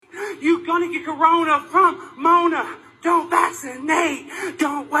gonna get corona from Mona. Don't vaccinate.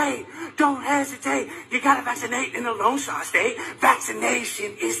 Don't wait. Don't hesitate. You gotta vaccinate in the Lone Star State.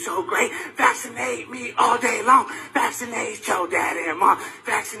 Vaccination is so great. Vaccinate me all day long. Vaccinate your daddy and mom.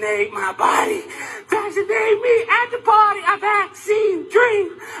 Vaccinate my body. Vaccinate me at the party. A vaccine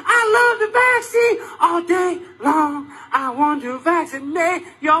dream. I love the vaccine all day long. I want to vaccinate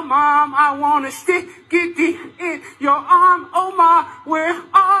your mom. I want to stick it deep in your arm. Oh my, where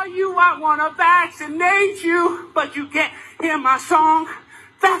are you? I want to vaccinate you, but you can't hear my song.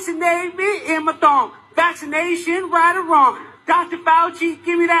 Vaccinate me in my thong. Vaccination, right or wrong. Dr. Fauci,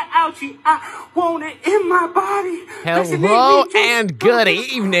 give me that ouchie. I want it in my body. Hello and good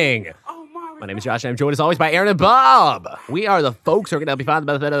evening. My name is Josh, and I'm joined as always by Aaron and Bob. We are the folks who are going to help you find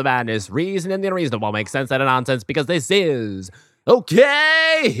the method of the madness, reason and the unreasonable, make sense out of nonsense, because this is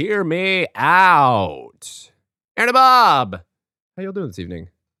Okay, Hear Me Out. Aaron and Bob, how y'all doing this evening?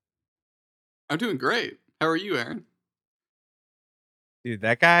 I'm doing great. How are you, Aaron? Dude,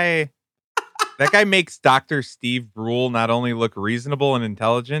 that guy makes Dr. Steve Brule not only look reasonable and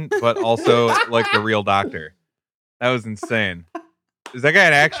intelligent, but also like the real doctor. That was insane. Is that guy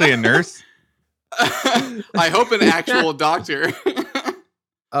actually a nurse? I hope an actual doctor.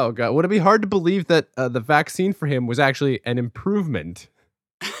 Oh, God. Would it be hard to believe that the vaccine for him was actually an improvement?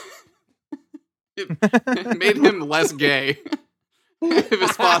 It made him less gay, if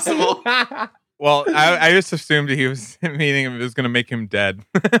it's possible. Well, I just assumed he was meaning it was going to make him dead.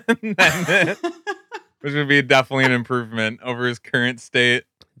 Which would be definitely an improvement over his current state.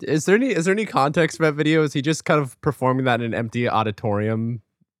 Is there any context for that video? Is he just kind of performing that in an empty auditorium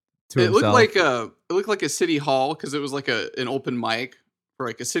to himself? It looked like a city hall because it was like an open mic for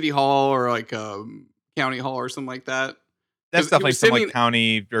like a city hall or like a county hall or something like that. That's definitely some like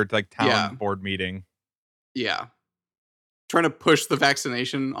county or like town board meeting. Yeah. Trying to push the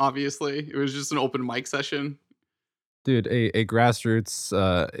vaccination, obviously. It was just an open mic session. Dude, a grassroots,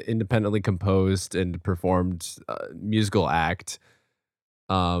 independently composed and performed musical act.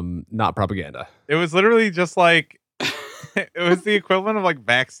 Not propaganda. It was literally just like, it was the equivalent of like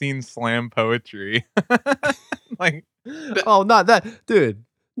vaccine slam poetry. Like, oh, not that, dude.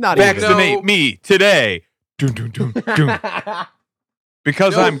 Not vaccinate even. me today. Doom, doom, doom, doom.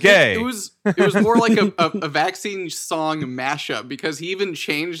 Because I'm gay. It was more like a vaccine song mashup because he even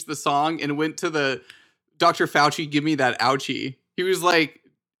changed the song and went to the Dr. Fauci, give me that ouchie. He was like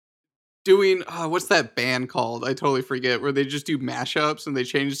doing, what's that band called? I totally forget, where they just do mashups and they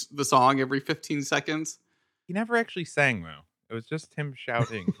change the song every 15 seconds. He never actually sang, though. It was just him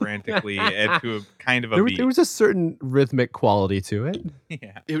shouting frantically to a kind of a beat. There was a certain rhythmic quality to it.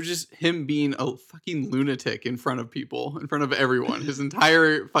 Yeah. It was just him being a fucking lunatic in front of people, in front of everyone. His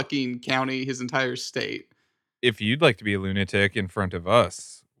entire fucking county, his entire state. If you'd like to be a lunatic in front of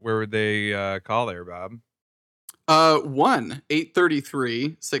us, where would they call there, Bob?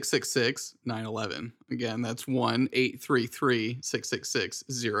 1-833-666-911. Again, that's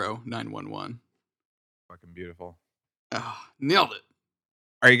 1-833-666-0911. Fucking beautiful. Oh, nailed it.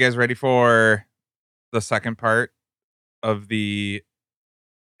 Are you guys ready for the second part of the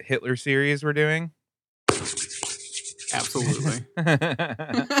Hitler series we're doing? Absolutely.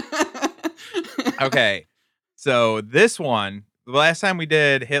 Okay. So this one, the last time we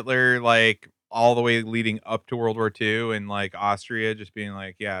did Hitler, like all the way leading up to World War II and like Austria just being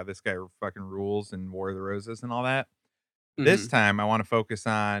like, yeah, this guy fucking rules and War of the Roses and all that. Mm-hmm. This time I want to focus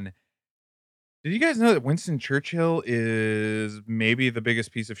on, did you guys know that Winston Churchill is maybe the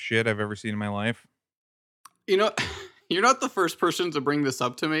biggest piece of shit I've ever seen in my life? You know, you're not the first person to bring this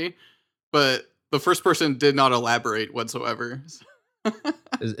up to me, but the first person did not elaborate whatsoever.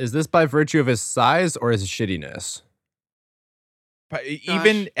 Is this by virtue of his size or his shittiness?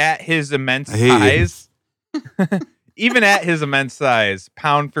 Even at his immense size, even at his immense size,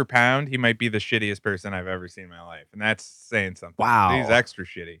 pound for pound, he might be the shittiest person I've ever seen in my life. And that's saying something. Wow. He's extra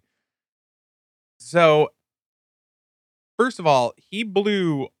shitty. So, first of all, he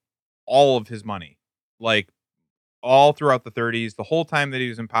blew all of his money, like all throughout the 30s. The whole time that he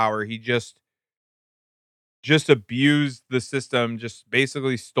was in power, he just abused the system, just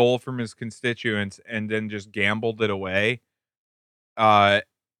basically stole from his constituents and then just gambled it away. So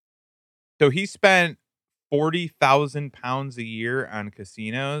he spent 40,000 pounds a year on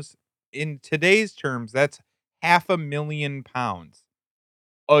casinos. In today's terms, that's £500,000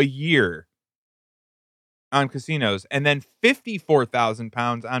 a year on casinos, and then 54,000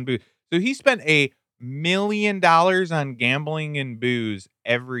 pounds on booze. So he spent $1 million on gambling and booze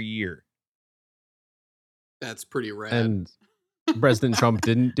every year. That's pretty rad. And President Trump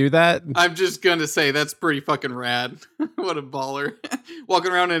didn't do that. I'm just gonna say that's pretty fucking rad. What a baller.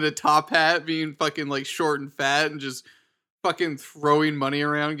 Walking around in a top hat, being fucking like short and fat and just fucking throwing money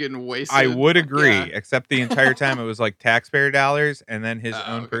around, getting wasted. I would agree, Yeah. except the entire time it was like taxpayer dollars and then his Oh,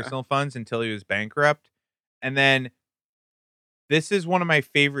 own okay. personal funds until he was bankrupt. And then this is one of my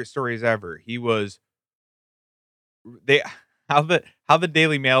favorite stories ever. He was how the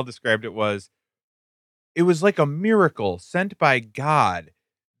Daily Mail described it was like a miracle sent by God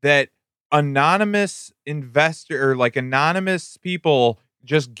that anonymous investor or like anonymous people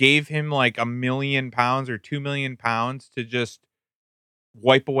just gave him like £1 million or £2 million to just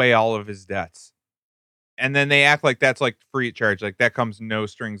wipe away all of his debts. And then they act like that's like free of charge. Like that comes no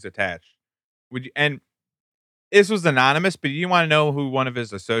strings attached. And this was anonymous, but you want to know who one of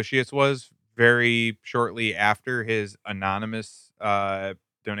his associates was very shortly after his anonymous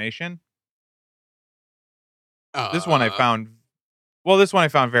donation? This one I found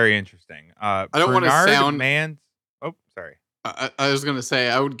very interesting. I don't want to Bernard sound. Mans. Oh, sorry. I was gonna say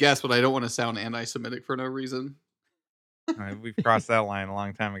I would guess, but I don't want to sound anti-Semitic for no reason. We've crossed that line a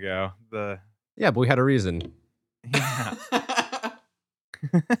long time ago. Yeah, but we had a reason. Yeah.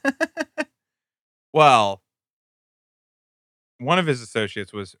 Well, one of his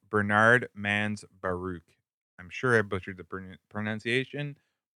associates was Bernard Mans Baruch. I'm sure I butchered the pronunciation,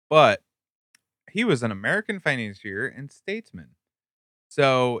 but he was an American financier and statesman.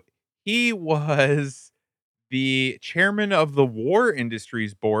 So he was the chairman of the War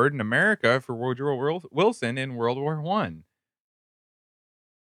Industries Board in America for Woodrow Wilson in World War I.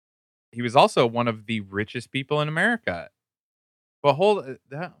 He was also one of the richest people in America. But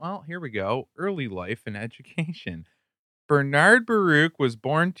here we go. Early life and education. Bernard Baruch was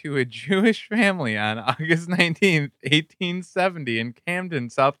born to a Jewish family on August 19th, 1870 in Camden,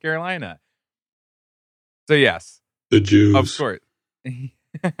 South Carolina. So yes, The Jews. of course.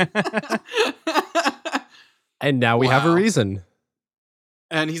 And now we have a Wow. reason.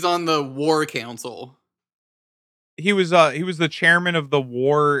 And he's on the War Council. He was the chairman of the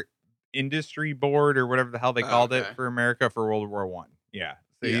War Industry Board or whatever the hell they called it okay. for America for World War One. Yeah.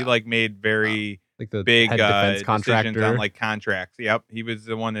 So he Yeah. like made very Like the big head defense decisions contractor. on like contracts. Yep. He was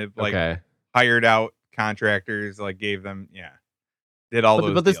the one that like Okay. hired out contractors, like gave them, did all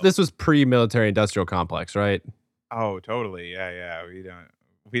those But this deals. was pre-military industrial complex, right? Oh, totally. Yeah. We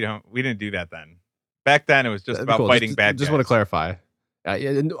didn't do that then. Back then, it was just about Cool. fighting bad Just guys. want to clarify.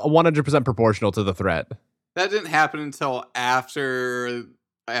 100% proportional to the threat. That didn't happen until after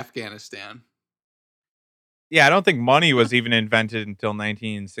Afghanistan. Yeah, I don't think money was even invented until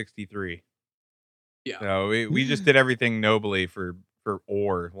 1963. Yeah. So we just did everything nobly for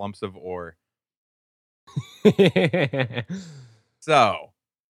ore, lumps of ore. So,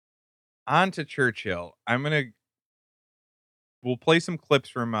 on to Churchill. We'll play some clips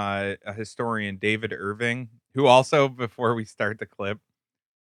from a historian, David Irving, who also, before we start the clip,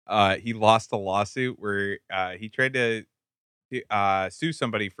 he lost a lawsuit where he tried to sue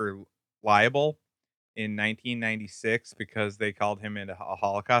somebody for libel in 1996 because they called him a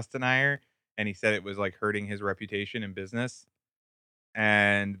Holocaust denier, and he said it was like hurting his reputation in business.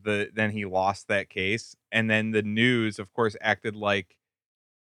 And then he lost that case, and then the news, of course, acted like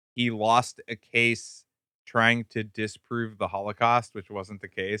he lost a case trying to disprove the Holocaust, which wasn't the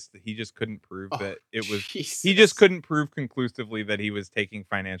case. He just couldn't prove that it was. Jesus. He just couldn't prove conclusively that he was taking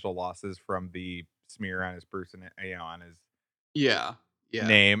financial losses from the smear on his person, on his Yeah.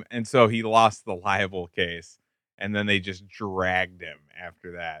 name, and so he lost the libel case, and then they just dragged him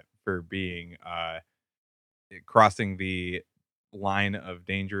after that for being crossing the line of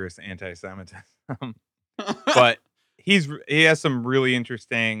dangerous anti-Semitism. But he has some really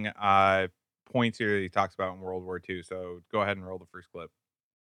interesting points here that he talks about in World War II. So go ahead and roll the first clip.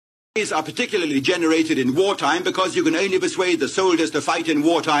 Are particularly generated in wartime because you can only persuade the soldiers to fight in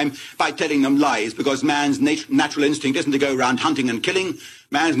wartime by telling them lies, because man's natural instinct isn't to go around hunting and killing.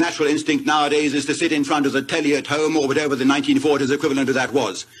 Man's natural instinct nowadays is to sit in front of the telly at home or whatever the 1940s equivalent of that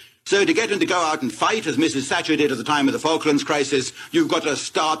was. So to get him to go out and fight, as Mrs. Thatcher did at the time of the Falklands crisis, you've got to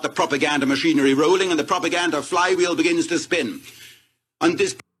start the propaganda machinery rolling and the propaganda flywheel begins to spin. And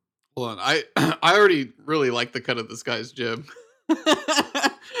this... Hold on. I already really like the cut of this guy's jib.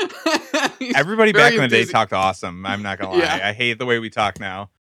 Everybody back in the day enthusi- talked awesome. I'm not gonna lie. Yeah. I hate the way we talk now.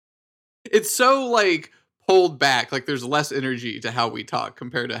 It's so like pulled back. Like there's less energy to how we talk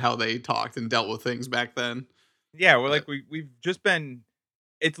compared to how they talked and dealt with things back then. Yeah, we're like we've just been.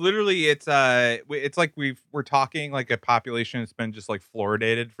 It's literally it's like we're talking like a population that's been just like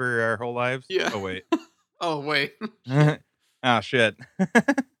fluoridated for our whole lives. Yeah. Oh wait. Oh wait. Oh shit.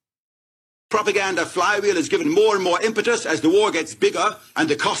 Propaganda flywheel is given more and more impetus as the war gets bigger and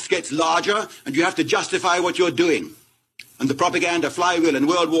the cost gets larger, and you have to justify what you're doing. And the propaganda flywheel in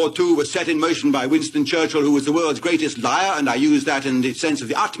World War II was set in motion by Winston Churchill, who was the world's greatest liar, and I use that in the sense of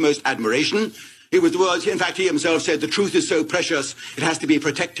the utmost admiration. He was the world's, in fact, he himself said, the truth is so precious, it has to be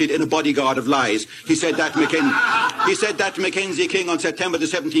protected in a bodyguard of lies. He said that to Mackenzie King on September the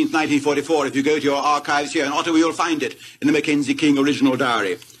 17th, 1944. If you go to your archives here in Ottawa, you'll find it in the Mackenzie King original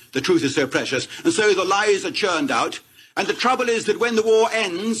diary. The truth is so precious. And so the lies are churned out. And the trouble is that when the war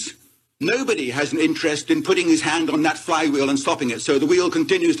ends, nobody has an interest in putting his hand on that flywheel and stopping it. So the wheel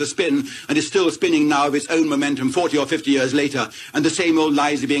continues to spin and is still spinning now of its own momentum 40 or 50 years later. And the same old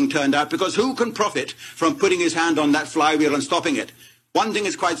lies are being turned out, because who can profit from putting his hand on that flywheel and stopping it? One thing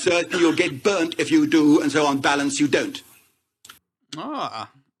is quite certain, you'll get burnt if you do, and so on balance you don't. Ah,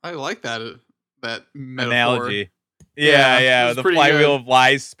 I like that metaphor. Analogy. Yeah. The flywheel good. of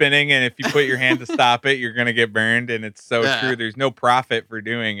lies spinning, and if you put your hand to stop it, you're gonna get burned. And it's so true. There's no profit for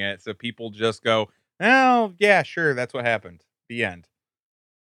doing it, so people just go, "Oh, yeah, sure, that's what happened." The end.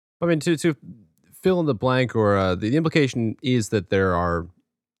 I mean, to fill in the blank, or the implication is that there are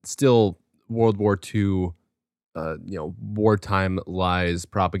still World War II, wartime lies,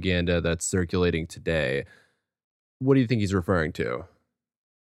 propaganda that's circulating today. What do you think he's referring to?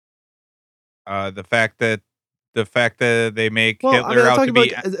 The fact that they make Hitler out to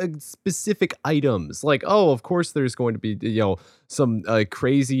be specific items, like, oh, of course there's going to be some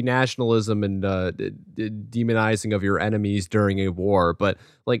crazy nationalism and demonizing of your enemies during a war, but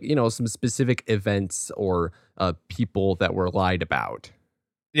some specific events or people that were lied about.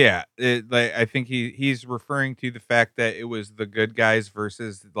 Yeah, I think he's referring to the fact that it was the good guys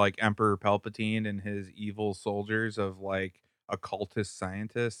versus Emperor Palpatine and his evil soldiers of occultist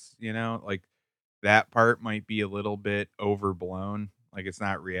scientists. That part might be a little bit overblown. It's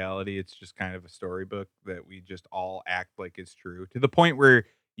not reality. It's just kind of a storybook that we just all act like it's true, to the point where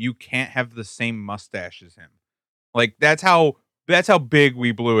you can't have the same mustache as him. That's how big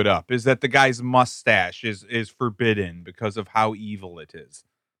we blew it up, is that the guy's mustache is forbidden because of how evil it is.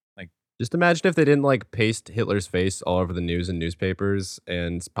 Just imagine if they didn't paste Hitler's face all over the news and newspapers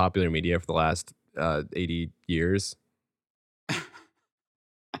and popular media for the last 80 years.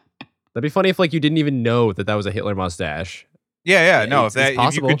 That'd be funny if you didn't even know that was a Hitler mustache. Yeah. No,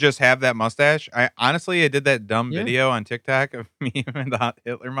 if you could just have that mustache. I did that dumb video on TikTok of me and the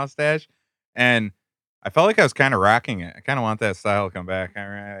Hitler mustache, and I felt like I was kind of rocking it. I kind of want that style to come back.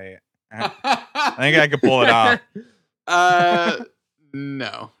 I think I could pull it off.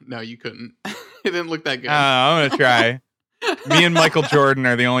 No, you couldn't. It didn't look that good. I'm gonna try. Me and Michael Jordan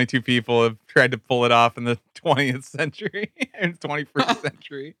are the only two people who have tried to pull it off in the 20th century and 21st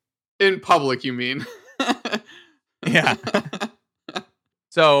century. In public, you mean? Yeah.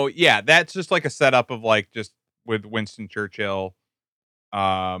 So yeah, that's just a setup of just with Winston Churchill.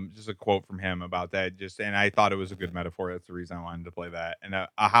 Just a quote from him about that. And I thought it was a good metaphor. That's the reason I wanted to play that. And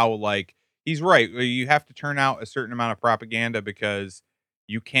how he's right. You have to turn out a certain amount of propaganda because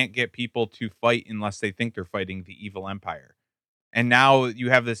you can't get people to fight unless they think they're fighting the evil empire. And now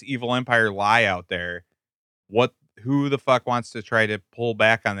you have this evil empire lie out there. Who the fuck wants to try to pull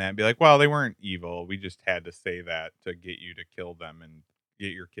back on that and be like, well, they weren't evil. We just had to say that to get you to kill them and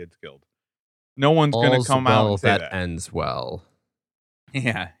get your kids killed. No one's going to come out and say that. Ends well.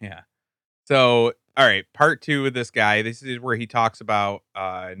 Yeah. So, all right, part 2 of this guy. This is where he talks about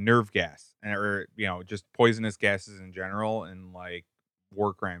nerve gas or just poisonous gases in general and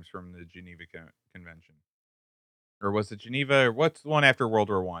war crimes from the Geneva Convention. Or was it Geneva? Or what's the one after World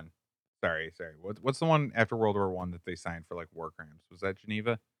War One? Sorry. What's the one after World War One that they signed for war crimes? Was that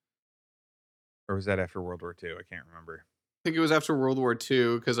Geneva? Or was that after World War II? I can't remember. I think it was after World War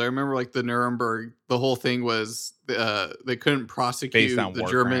II, because I remember the Nuremberg, the whole thing was they couldn't prosecute the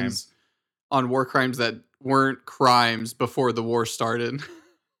Germans on war crimes that weren't crimes before the war started.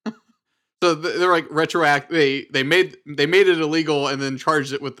 So they're retroactive. They made it illegal and then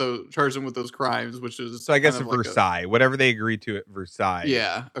charged them with those crimes, which is so I guess Versailles, whatever they agreed to at Versailles.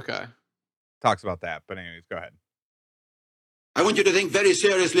 Yeah. Okay. Talks about that, but anyways, go ahead. I want you to think very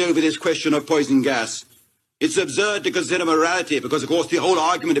seriously over this question of poison gas. It's absurd to consider morality because, of course, the whole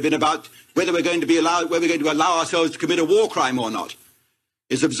argument has been about whether we're going to allow ourselves to commit a war crime or not.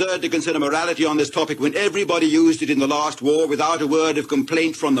 It's absurd to consider morality on this topic when everybody used it in the last war without a word of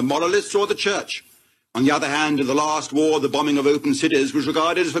complaint from the moralists or the church. On the other hand, in the last war, the bombing of open cities was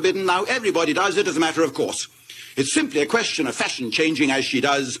regarded as forbidden. Now everybody does it as a matter of course. It's simply a question of fashion changing as she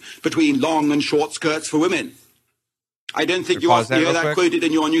does between long and short skirts for women. I don't think you often hear that quoted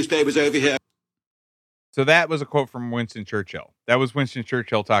in your newspapers over here. So that was a quote from Winston Churchill. That was Winston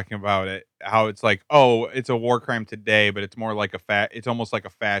Churchill talking about it, how it's like, oh, it's a war crime today, but it's more like it's almost like a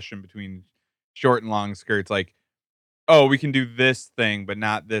fashion between short and long skirts. Like, oh, we can do this thing, but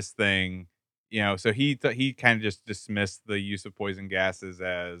not this thing. So he kind of just dismissed the use of poison gases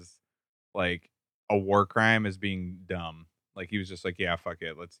as like a war crime as being dumb. Like he was just like, yeah, fuck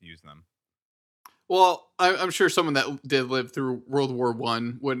it, let's use them. Well, I'm sure someone that did live through World War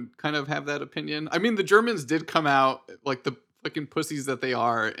I would kind of have that opinion. I mean, the Germans did come out like the fucking pussies that they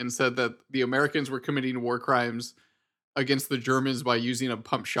are and said that the Americans were committing war crimes against the Germans by using a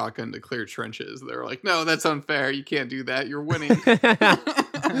pump shotgun to clear trenches. They're like, no, that's unfair. You can't do that. You're winning.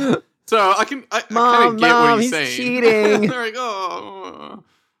 So I kind of get what he's saying. Cheating. They're like, oh,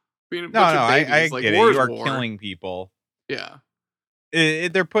 being a No, bunch of I babies. Like, get it. war's You are war. killing people. Yeah.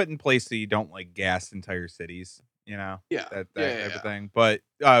 They're put in place so you don't like gas entire cities. Yeah. That Yeah, type of thing. But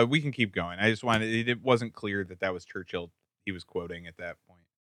we can keep going. I just wanted it wasn't clear that was Churchill he was quoting at that point.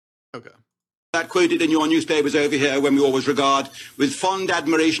 Okay. That quoted in your newspapers over here when we always regard with fond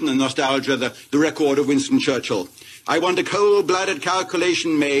admiration and nostalgia the record of Winston Churchill. I want a cold-blooded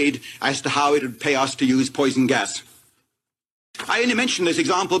calculation made as to how it would pay us to use poison gas. I only mention this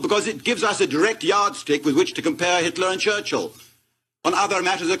example because it gives us a direct yardstick with which to compare Hitler and Churchill. On other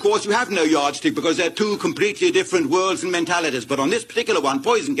matters, of course, you have no yardstick because they're two completely different worlds and mentalities. But on this particular one,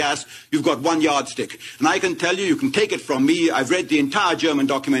 poison gas, you've got one yardstick. And I can tell you, you can take it from me. I've read the entire German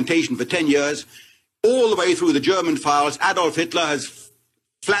documentation for 10 years. All the way through the German files, Adolf Hitler has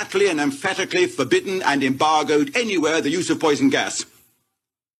flatly and emphatically forbidden and embargoed anywhere the use of poison gas.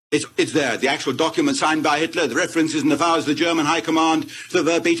 It's there, the actual document signed by Hitler, the references in the files of the German High Command, the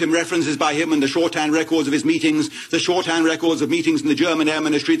verbatim references by him and the shorthand records of his meetings, the shorthand records of meetings in the German Air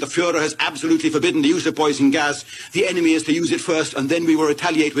Ministry. The Fuhrer has absolutely forbidden the use of poison gas. The enemy is to use it first, and then we will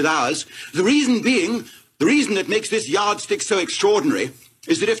retaliate with ours. The reason that makes this yardstick so extraordinary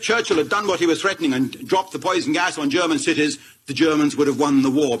is that if Churchill had done what he was threatening and dropped the poison gas on German cities, the Germans would have won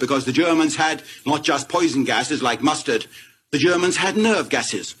the war, because the Germans had not just poison gases like mustard, the Germans had nerve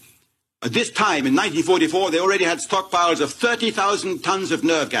gases. At this time, in 1944, they already had stockpiles of 30,000 tons of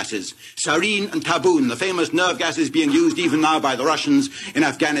nerve gases. Sarin and Taboon, the famous nerve gases being used even now by the Russians in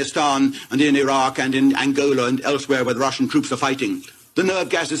Afghanistan and in Iraq and in Angola and elsewhere where the Russian troops are fighting. The nerve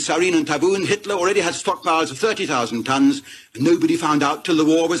gases Sarin and Taboon, Hitler already had stockpiles of 30,000 tons, and nobody found out till the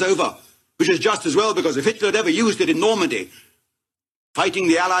war was over. Which is just as well, because if Hitler had ever used it in Normandy, fighting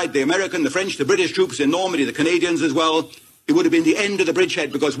the Allied, the American, the French, the British troops in Normandy, the Canadians as well, it would have been the end of the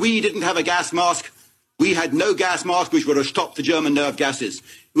bridgehead, because we didn't have a gas mask. We had no gas mask which would have stopped the German nerve gases.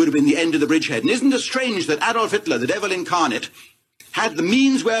 It would have been the end of the bridgehead. And isn't it strange that Adolf Hitler, the devil incarnate, had the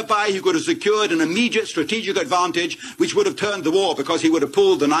means whereby he could have secured an immediate strategic advantage which would have turned the war, because he would have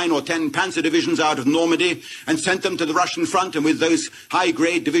pulled the 9 or 10 panzer divisions out of Normandy and sent them to the Russian front, and with those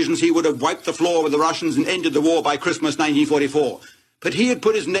high-grade divisions he would have wiped the floor with the Russians and ended the war by Christmas 1944. But he had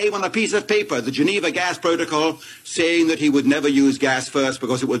put his name on a piece of paper, the Geneva Gas Protocol, saying that he would never use gas first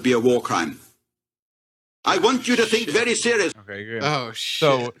because it would be a war crime. I want you to think very seriously. Okay, good. Oh,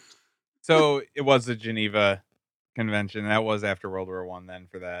 shit. So it was the Geneva Convention. That was after World War I then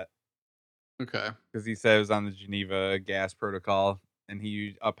for that. Okay. Because he said it was on the Geneva Gas Protocol, and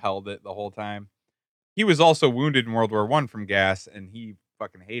he upheld it the whole time. He was also wounded in World War I from gas, and he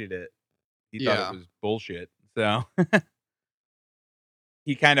fucking hated it. He thought it was bullshit. So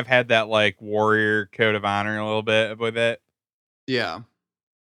he kind of had that like warrior code of honor a little bit with it. Yeah.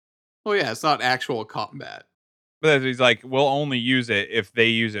 Well, yeah, it's not actual combat. But he's like, we'll only use it if they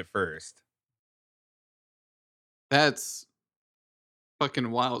use it first. That's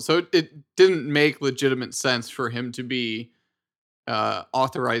fucking wild. So it didn't make legitimate sense for him to be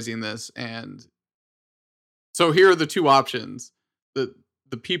authorizing this. And so here are the two options.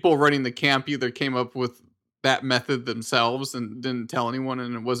 The people running the camp either came up with that method themselves and didn't tell anyone,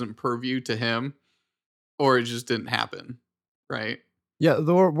 and it wasn't purview to him, or it just didn't happen, right? Yeah,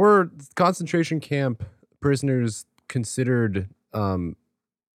 were concentration camp prisoners considered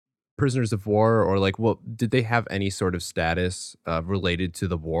prisoners of war, or like, well, did they have any sort of status related to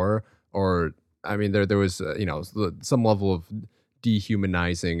the war? Or, I mean, there was, some level of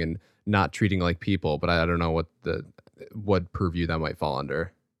dehumanizing and not treating like people, but I don't know what purview that might fall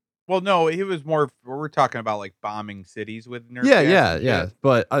under. Well, no, it was more. We're talking about like bombing cities with nerve Yeah, gas. yeah.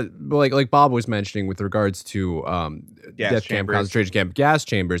 But like Bob was mentioning with regards to death camp, chambers. concentration camp, gas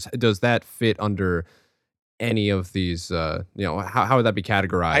chambers, does that fit under any of these? How would that be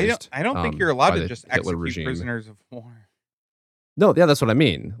categorized? I don't think you're allowed by to the just Hitler execute regime? prisoners of war. No, yeah, that's what I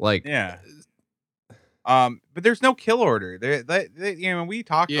mean. Like, Yeah. But there's no kill order. We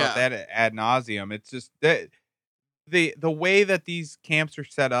talked about Yeah. that ad nauseum. It's just that the way that these camps are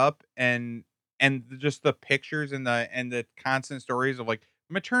set up and just the pictures and the constant stories of like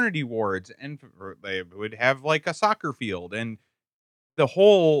maternity wards, and they would have like a soccer field, and the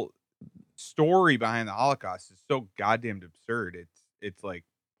whole story behind the Holocaust is so goddamn absurd. It's like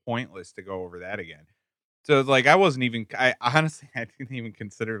pointless to go over that again. So it's like I honestly I didn't even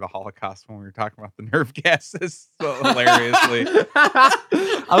consider the Holocaust when we were talking about the nerve gases so hilariously.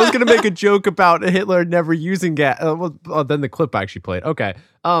 I was gonna make a joke about Hitler never using gas. Then the clip actually played. Okay.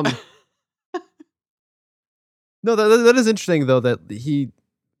 No, that is interesting though that he,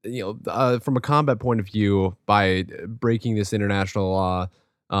 from a combat point of view, by breaking this international law,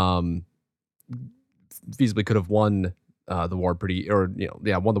 feasibly could have won the war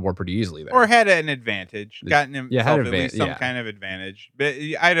won the war pretty easily there. Or had an advantage, gotten himself had at least some kind of advantage. But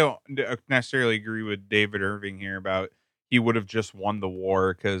I don't necessarily agree with David Irving here about he would have just won the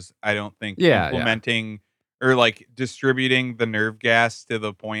war, because I don't think implementing or like distributing the nerve gas to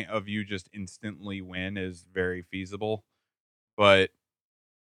the point of you just instantly win is very feasible. But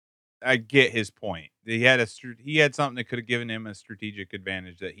I get his point. He had something that could have given him a strategic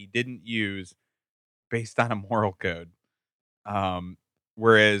advantage that he didn't use based on a moral code.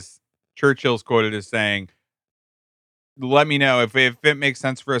 Whereas Churchill's quoted as saying, "Let me know if it makes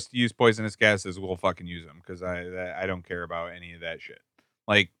sense for us to use poisonous gases, we'll fucking use them, because I don't care about any of that shit."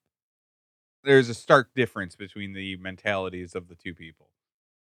 Like, there's a stark difference between the mentalities of the two people.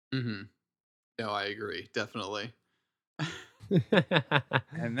 Mm-hmm. No, I agree. Definitely.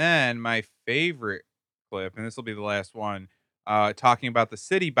 And then my favorite clip, and this will be the last one, talking about the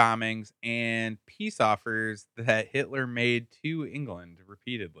city bombings and peace offers that Hitler made to England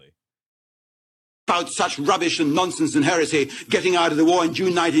repeatedly. About such rubbish and nonsense and heresy getting out of the war in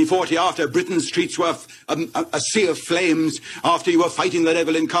June 1940 after Britain's streets were a sea of flames, after you were fighting the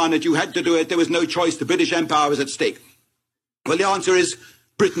devil incarnate. You had to do it. There was no choice. The British Empire was at stake. Well, the answer is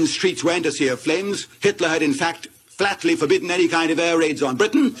Britain's streets weren't a sea of flames. Hitler had, in fact, flatly forbidden any kind of air raids on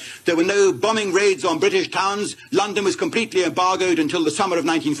Britain. There were no bombing raids on British towns. London was completely embargoed until the summer of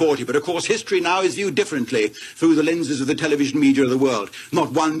 1940. But of course, history now is viewed differently through the lenses of the television media of the world.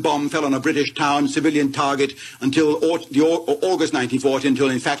 Not one bomb fell on a British town, civilian target, until August 1940, until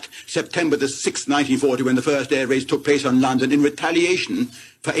in fact September the 6th, 1940, when the first air raids took place on London in retaliation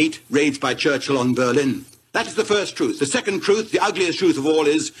for 8 raids by Churchill on Berlin. That is the first truth. The second truth, the ugliest truth of all,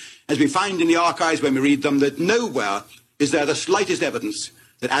 is, as we find in the archives when we read them, that nowhere is there the slightest evidence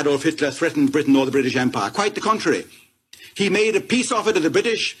that Adolf Hitler threatened Britain or the British Empire. Quite the contrary. He made a peace offer to the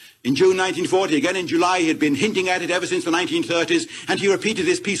British in June 1940. Again in July, he had been hinting at it ever since the 1930s, and he repeated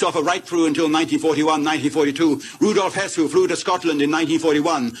this peace offer right through until 1941, 1942. Rudolf Hess, who flew to Scotland in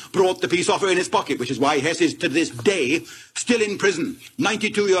 1941, brought the peace offer in his pocket, which is why Hess is, to this day, still in prison,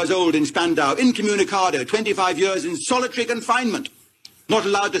 92 years old in Spandau, incommunicado, 25 years in solitary confinement. Not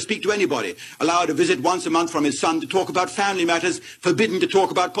allowed to speak to anybody, allowed to visit once a month from his son to talk about family matters, forbidden to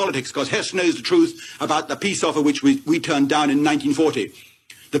talk about politics, because Hess knows the truth about the peace offer which we turned down in 1940.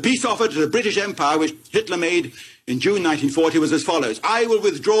 The peace offer to the British Empire, which Hitler made in June 1940, was as follows. I will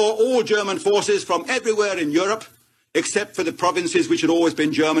withdraw all German forces from everywhere in Europe, except for the provinces which had always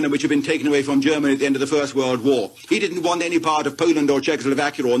been German and which had been taken away from Germany at the end of the First World War. He didn't want any part of Poland or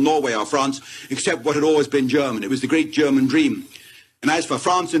Czechoslovakia or Norway or France, except what had always been German. It was the great German dream. And as for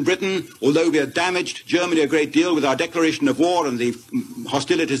France and Britain, although we had damaged Germany a great deal with our declaration of war and the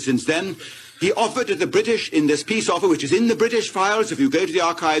hostilities since then, he offered to the British in this peace offer, which is in the British files, if you go to the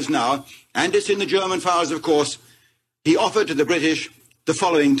archives now, and it's in the German files, of course, he offered to the British the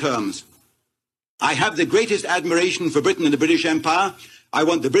following terms. I have the greatest admiration for Britain and the British Empire. I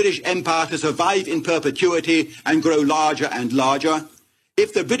want the British Empire to survive in perpetuity and grow larger and larger.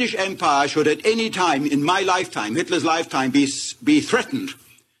 If the British Empire should at any time in my lifetime, Hitler's lifetime, be threatened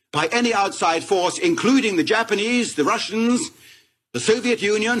by any outside force, including the Japanese, the Russians, the Soviet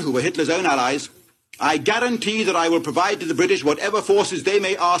Union, who were Hitler's own allies, I guarantee that I will provide to the British whatever forces they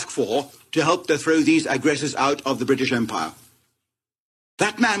may ask for to help to throw these aggressors out of the British Empire.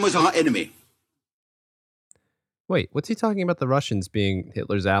 That man was our enemy. Wait, what's he talking about the Russians being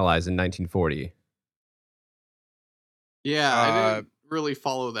Hitler's allies in 1940? Yeah, I didn't really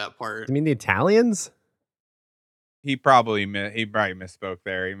follow that part. You mean the Italians? He probably misspoke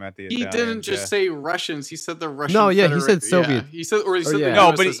there. He meant the Italians. He didn't just say Russians. He said the Russian. No, yeah, he said Soviet. Yeah. He said the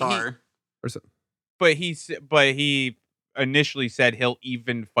No, but USSR. But he initially said he'll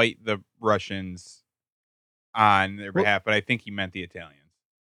even fight the Russians on their behalf. But I think he meant the Italians.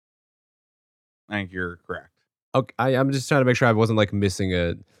 I think you're correct. Okay, I'm just trying to make sure I wasn't like missing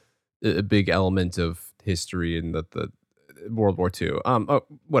a big element of history in the World War II. Oh,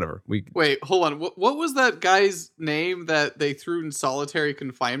 whatever. Wait, hold on. What was that guy's name that they threw in solitary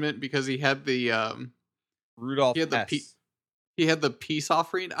confinement because he had the Rudolph he had the Hess. he had the peace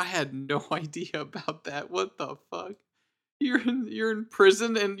offering? I had no idea about that. What the fuck? You're in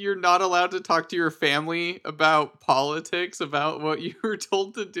prison and you're not allowed to talk to your family about politics, about what you were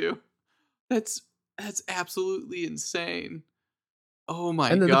told to do. That's absolutely insane. Oh my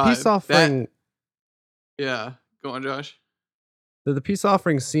And then god. the peace offering. Yeah. Go on, Josh. The peace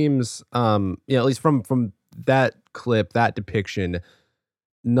offering seems, at least from that clip, that depiction,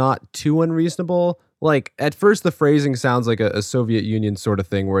 not too unreasonable. Like at first, the phrasing sounds like a Soviet Union sort of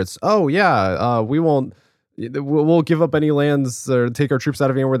thing, where it's, oh yeah, we won't. We'll give up any lands or take our troops out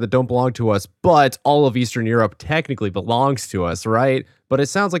of anywhere that don't belong to us, but all of Eastern Europe technically belongs to us, right? But it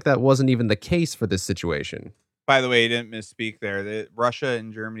sounds like that wasn't even the case for this situation. By the way, he didn't misspeak there. Russia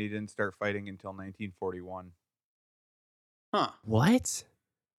and Germany didn't start fighting until 1941. Huh. What?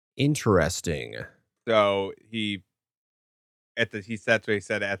 Interesting. So that's what he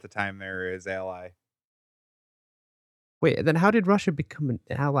said at the time they're his ally. Wait, then how did Russia become an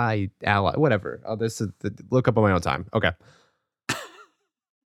ally? Whatever. Oh, this is look up on my own time. Okay.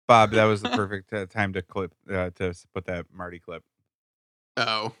 Bob, that was the perfect time to put that Marty clip.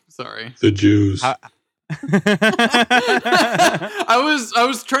 Oh, sorry. The Jews. I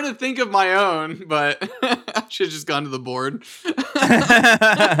was trying to think of my own, but I should have just gone to the board.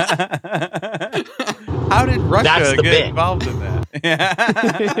 How did Russia get bit. involved in that?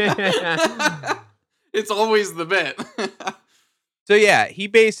 It's always the bit. So yeah,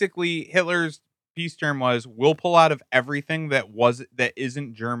 Hitler's peace term was, we'll pull out of everything that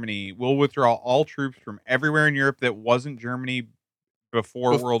isn't Germany. We'll withdraw all troops from everywhere in Europe that wasn't Germany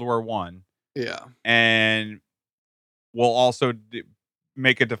before World War One. Yeah. And we'll also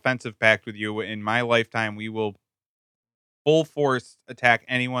make a defensive pact with you. In my lifetime, we will full force attack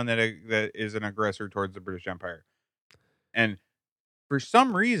anyone that is an aggressor towards the British Empire. And for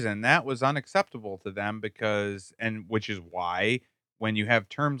some reason, that was unacceptable to them which is why when you have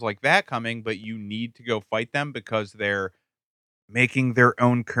terms like that coming, but you need to go fight them because they're making their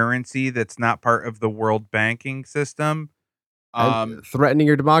own currency that's not part of the world banking system. Threatening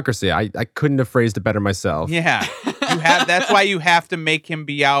your democracy. I couldn't have phrased it better myself. Yeah. That's why you have to make him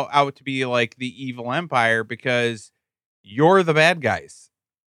be out to be like the evil empire, because you're the bad guys.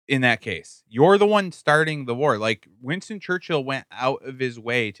 In that case, you're the one starting the war. Like Winston Churchill went out of his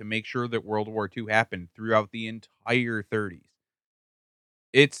way to make sure that World War II happened throughout the entire 30s.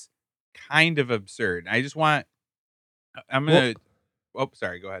 It's kind of absurd. Sorry,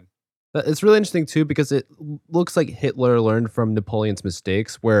 go ahead. It's really interesting too, because it looks like Hitler learned from Napoleon's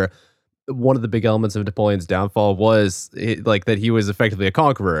mistakes, where one of the big elements of Napoleon's downfall was that he was effectively a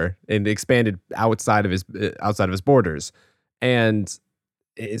conqueror and expanded outside of his borders. And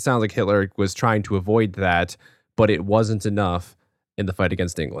it sounds like Hitler was trying to avoid that, but it wasn't enough in the fight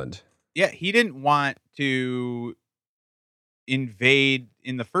against England. Yeah, he didn't want to invade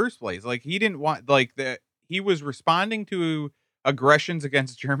in the first place. Like he didn't want he was responding to aggressions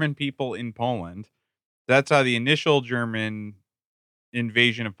against German people in Poland. That's how the initial German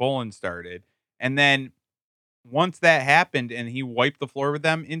invasion of Poland started. And then once that happened and he wiped the floor with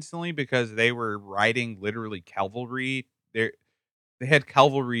them instantly because they were riding literally cavalry, they had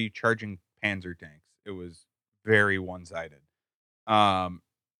cavalry charging Panzer tanks. It was very one-sided. So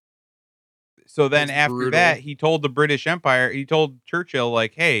then after that, he told the British Empire, he told Churchill,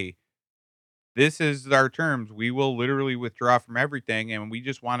 like, hey, this is our terms. We will literally withdraw from everything, and we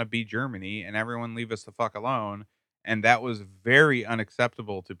just want to be Germany, and everyone leave us the fuck alone. And that was very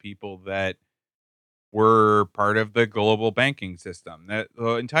unacceptable to people that were part of the global banking system. That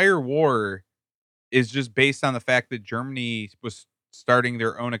the entire war is just based on the fact that Germany was starting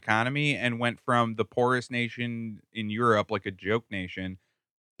their own economy and went from the poorest nation in Europe, like a joke nation,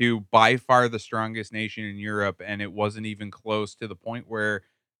 to by far the strongest nation in Europe. And it wasn't even close, to the point where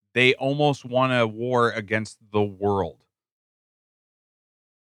they almost won a war against the world.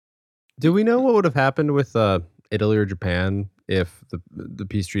 Do we know what would have happened with Italy or Japan if the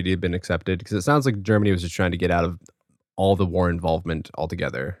peace treaty had been accepted? Because it sounds like Germany was just trying to get out of all the war involvement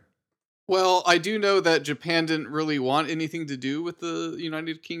altogether. Well, I do know that Japan didn't really want anything to do with the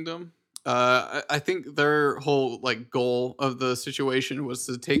United Kingdom. I think their whole goal of the situation was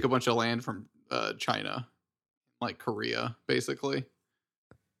to take a bunch of land from China, like Korea, basically.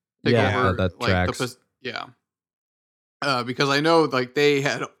 That tracks. Because I know they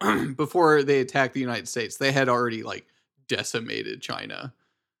had before they attacked the United States, they had already decimated China,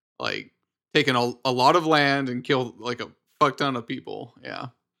 taken a lot of land and killed a fuck ton of people. Yeah.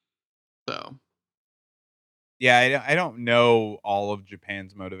 So Yeah, I don't know all of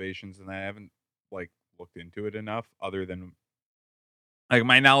Japan's motivations, and I haven't like looked into it enough. Other than like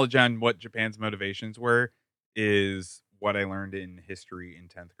my knowledge on what Japan's motivations were is what I learned in history in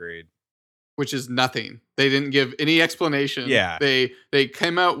 10th grade. Which is nothing. They didn't give any explanation. Yeah. They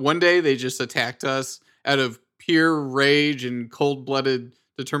came out one day, they just attacked us out of pure rage and cold-blooded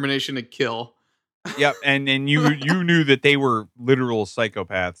determination to kill. Yep, and you knew that they were literal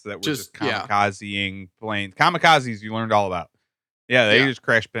psychopaths that were just Yeah. kamikazing planes. Kamikazes you learned all about. Yeah, they Yeah. just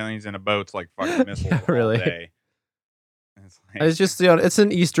crash planes into boats like fucking missiles really. all day. It's just it's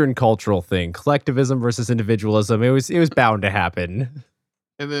an Eastern cultural thing. Collectivism versus individualism. It was bound to happen.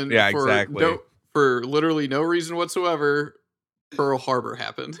 And then Yeah, for exactly. for literally no reason whatsoever, Pearl Harbor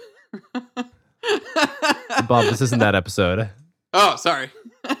happened. Bob, this isn't that episode. Oh, sorry.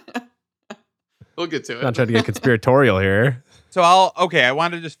 We'll get to it. Not trying to get conspiratorial here. So I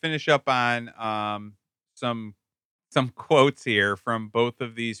want to just finish up on some quotes here from both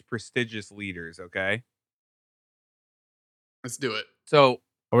of these prestigious leaders, okay? Let's do it. So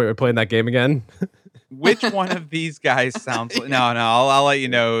Oh, wait, we're playing that game again? which one of these guys sounds like I'll let you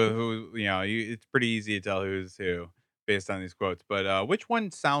know who, it's pretty easy to tell who's who based on these quotes, but which one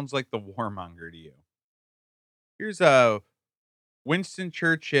sounds like the warmonger to you? Here's Winston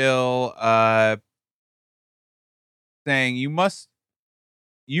Churchill saying you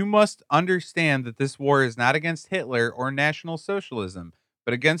must understand that this war is not against Hitler or National Socialism,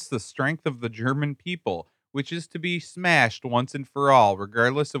 but against the strength of the German people, which is to be smashed once and for all,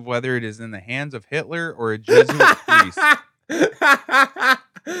 regardless of whether it is in the hands of Hitler or a Jesuit priest. Yeah,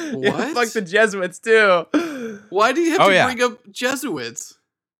 What? fuck the Jesuits too. Why do you have Oh, to yeah. bring up Jesuits?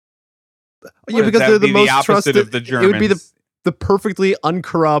 Yeah, because That they're would the be most opposite trusted. of the It would be Germans. the perfectly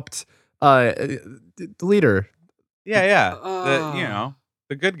uncorrupt leader. Yeah. Oh.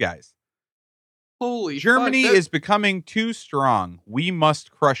 The good guys. Holy Germany fuck, is becoming too strong. We must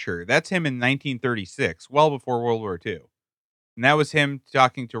crush her. That's him in 1936, well before World War II. And that was him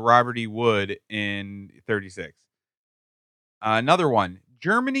talking to Robert E. Wood in 36. Another one.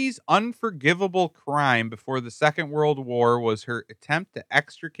 Germany's unforgivable crime before the Second World War was her attempt to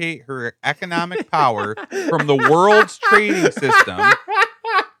extricate her economic power from the world's trading system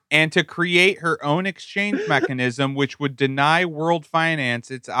and to create her own exchange mechanism which would deny world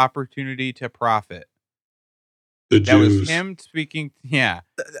finance its opportunity to profit. That was him speaking. Yeah,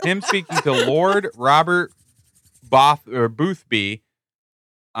 him speaking to Lord Robert Boothby,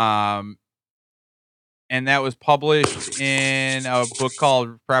 and that was published in a book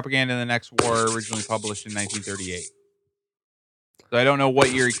called Propaganda in the Next War, originally published in 1938. So I don't know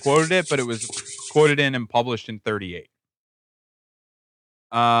what year he quoted it, but it was quoted in and published in 38.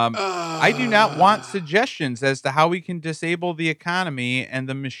 I do not want suggestions as to how we can disable the economy and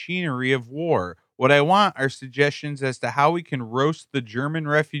the machinery of war. What I want are suggestions as to how we can roast the German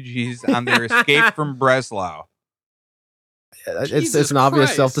refugees on their escape from Breslau. It's Jesus an obvious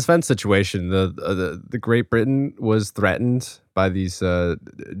Christ. self-defense situation. The Great Britain was threatened by these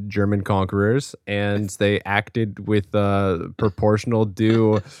German conquerors, and they acted with proportional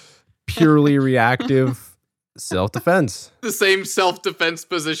due, purely reactive self-defense. The same self-defense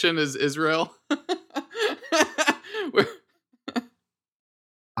position as Israel.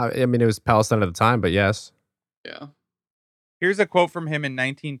 I mean, it was Palestine at the time, but yes. Yeah. Here's a quote from him in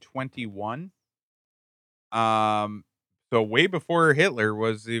 1921. So way before Hitler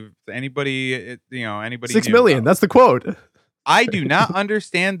was anybody 6 million. That's the quote. I do not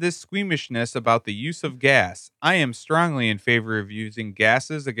understand this squeamishness about the use of gas. I am strongly in favor of using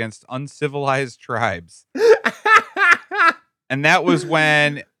gases against uncivilized tribes. And that was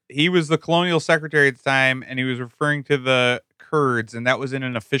when he was the colonial secretary at the time, and he was referring to the Kurds, and that was in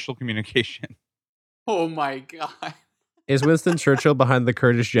an official communication. Oh my god. Is Winston Churchill behind the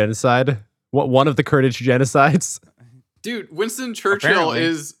Kurdish genocide? What, one of the Kurdish genocides? Dude, Winston Churchill Apparently.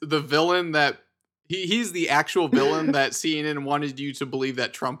 is the villain that he's the actual villain that CNN wanted you to believe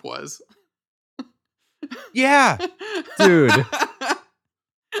that Trump was. Yeah. Dude.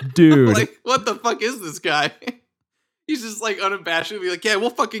 Dude. Like, what the fuck is this guy? He's just like unabashedly like, yeah, we'll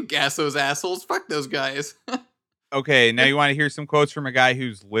fucking gas those assholes. Fuck those guys. Okay, now you want to hear some quotes from a guy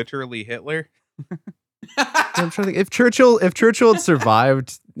who's literally Hitler? I'm trying to think. If Churchill had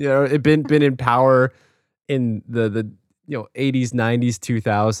survived, it been in power in the 80s, 90s,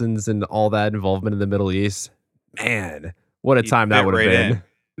 2000s, and all that involvement in the Middle East, man, what a He'd time that fit would have right been. in.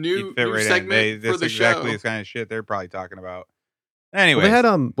 New He'd fit right in. segment for That's the exactly show. the kind of shit they're probably talking about. Well, Anyway, they had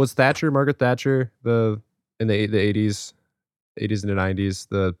was Margaret Thatcher in the 80s and the 90s,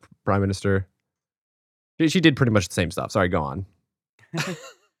 the prime minister. She did pretty much the same stuff. Sorry, go on.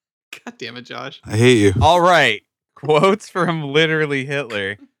 God damn it, Josh. I hate you. All right. Quotes from literally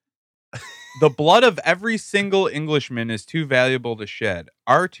Hitler. The blood of every single Englishman is too valuable to shed.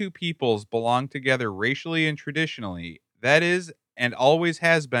 Our two peoples belong together racially and traditionally. That is and always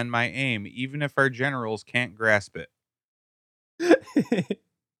has been my aim, even if our generals can't grasp it.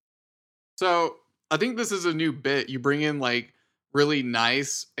 So I think this is a new bit. You bring in like really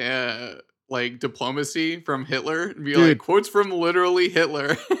nice like diplomacy from Hitler and be like, quotes from literally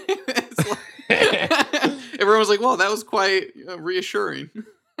Hitler. Everyone was like, well, that was quite reassuring.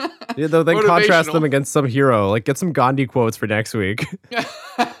 Yeah, they'll then contrast them against some hero. Like, get some Gandhi quotes for next week.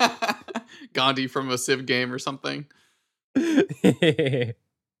 Gandhi from a Civ game or something. This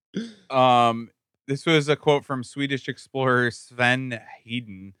was a quote from Swedish explorer Sven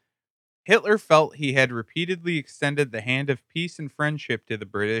Hedin. Hitler felt he had repeatedly extended the hand of peace and friendship to the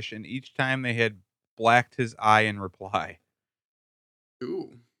British, and each time they had blacked his eye in reply.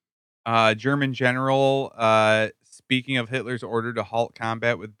 Ooh. German general, speaking of Hitler's order to halt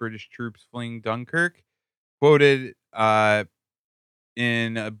combat with British troops fleeing Dunkirk, quoted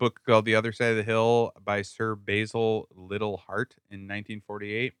in a book called The Other Side of the Hill by Sir Basil Liddell Hart in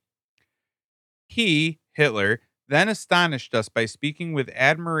 1948. He, Hitler, then astonished us by speaking with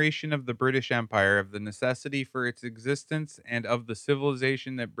admiration of the British Empire, of the necessity for its existence, and of the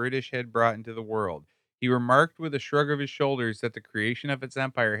civilization that British had brought into the world. He remarked with a shrug of his shoulders that the creation of its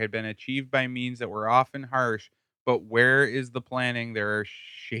empire had been achieved by means that were often harsh, but where is the planning, there are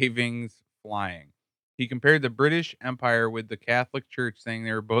shavings flying. He compared the British Empire with the Catholic Church, saying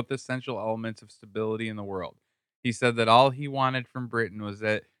they were both essential elements of stability in the world. He said that all he wanted from Britain was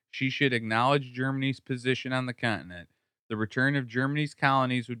that she should acknowledge Germany's position on the continent. The return of Germany's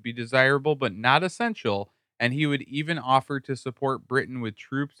colonies would be desirable, but not essential, and he would even offer to support Britain with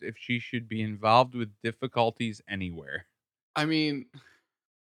troops if she should be involved with difficulties anywhere. I mean,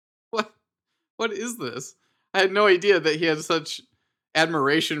 what is this? I had no idea that he had such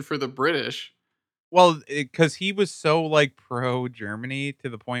admiration for the British. Well, because he was so like pro Germany to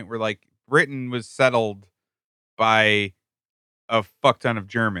the point where like Britain was settled by a fuck ton of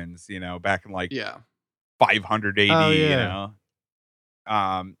Germans, you know, back in like 500 AD, you know.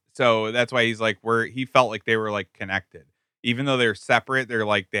 So that's why he's like he felt like they were like connected. Even though they're separate, they're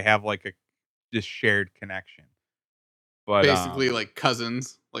like they have like a just shared connection. But basically like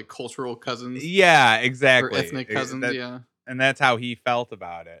cousins, like cultural cousins. Yeah, exactly. Or ethnic cousins, And that's how he felt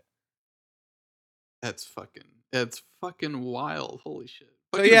about it. That's fucking wild. Holy shit.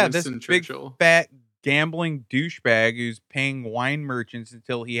 So yeah, this big fat gambling douchebag who's paying wine merchants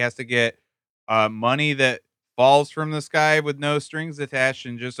until he has to get money that falls from the sky with no strings attached,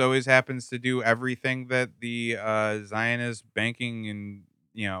 and just always happens to do everything that the Zionist banking and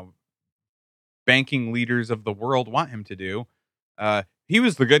banking leaders of the world want him to do. He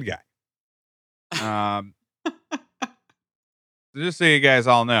was the good guy. Just so you guys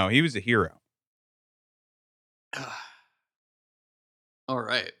all know, he was a hero. All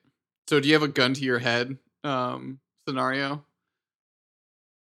right. So do you have a gun to your head scenario?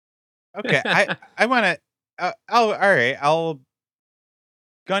 Okay, I want to. I'll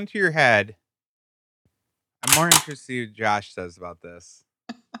gun to your head. I'm more interested to see what Josh says about this.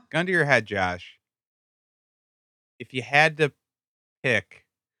 Gun to your head, Josh. If you had to pick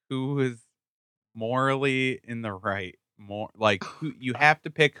who is morally in the right, you have to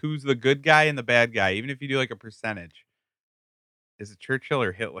pick who's the good guy and the bad guy, even if you do like a percentage. Is it Churchill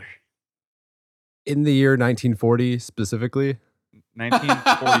or Hitler? In the year 1940 specifically?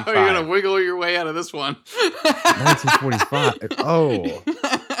 1945. You're going to wiggle your way out of this one. 1945. Oh.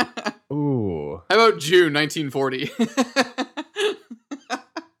 Ooh. How about June 1940?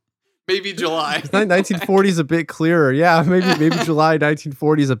 Maybe July. 1940 is a bit clearer. Yeah, maybe July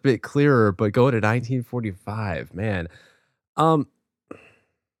 1940 is a bit clearer, but go to 1945, man. I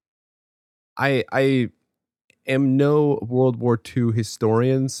am no World War II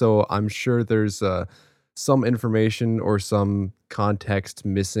historian, so I'm sure there's some information or some context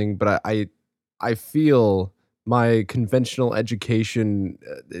missing, but I feel my conventional education,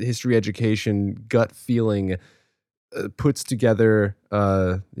 history education, gut feeling puts together,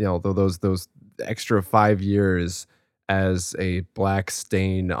 those extra 5 years as a black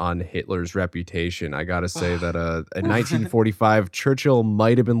stain on Hitler's reputation. I gotta say that in 1945, Churchill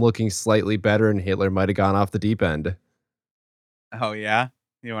might have been looking slightly better, and Hitler might have gone off the deep end. Oh yeah,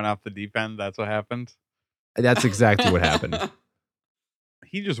 he went off the deep end. That's what happened. That's exactly what happened.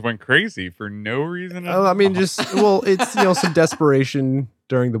 He just went crazy for no reason. I mean, it's some desperation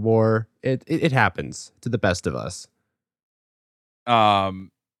during the war. It happens to the best of us. I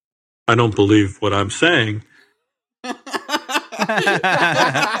don't believe what I'm saying.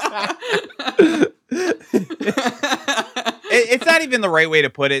 It's not even the right way to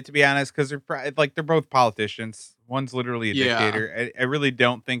put it, to be honest, because they're both politicians. One's literally a dictator. I really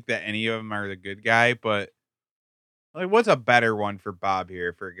don't think that any of them are the good guy, but like, what's a better one for Bob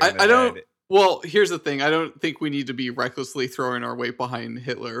here? For I don't. Well, here's the thing. I don't think we need to be recklessly throwing our weight behind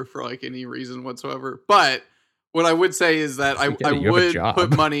Hitler for like any reason whatsoever. But what I would say is that I would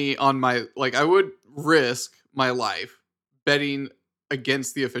put money on I would risk my life betting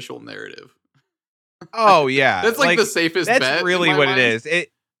against the official narrative. Oh yeah, that's like the safest bet. That's really what it is.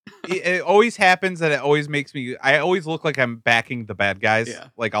 It always happens that it always makes me. I always look like I'm backing the bad guys,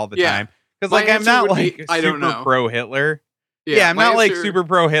 like all the time, because like I'm not like super pro Hitler. Yeah, I'm not like super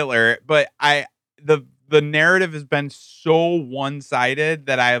pro Hitler, but the narrative has been so one-sided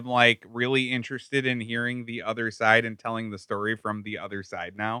that I'm like really interested in hearing the other side and telling the story from the other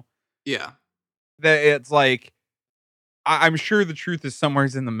side now. Yeah, that it's like I'm sure the truth is somewhere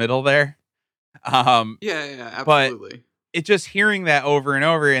in the middle there. Yeah, absolutely. But it's just hearing that over and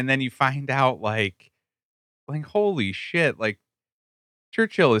over, and then you find out like holy shit, like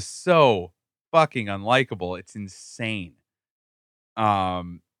Churchill is so fucking unlikable. It's insane.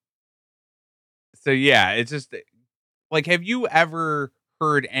 So yeah, it's just like, have you ever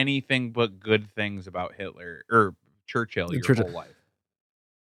heard anything but good things about Hitler or Churchill your whole life?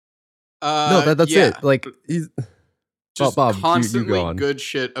 No, that's it. Like he's just Bob, constantly you go on. Good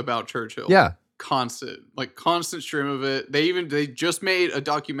shit about Churchill. Yeah. Constant stream of it. They just made a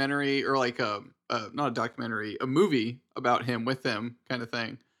documentary or like not a documentary, a movie about him with him kind of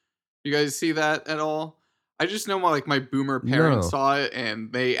thing. You guys see that at all? I just know my boomer parents saw it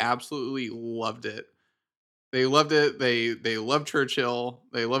and they absolutely loved it. They loved it. They love Churchill.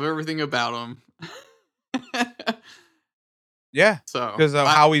 They love everything about him. Yeah. So because of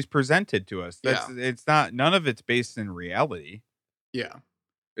how he's presented to us. It's not, none of it's based in reality. Yeah.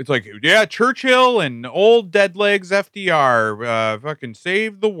 It's like, yeah, Churchill and old dead legs FDR fucking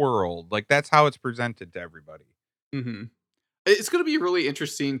saved the world. Like, that's how it's presented to everybody. Mm-hmm. It's going to be really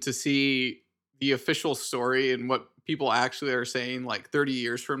interesting to see the official story and what people actually are saying 30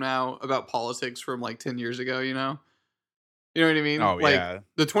 years from now about politics from 10 years ago, you know what I mean? Oh, yeah.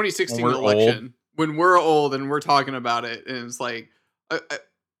 The 2016 election, when we're old and we're talking about it, and it's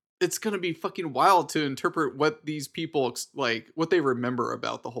it's going to be fucking wild to interpret what these people what they remember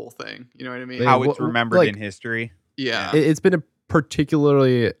about the whole thing. You know what I mean? How it's remembered in history. Yeah. It's been a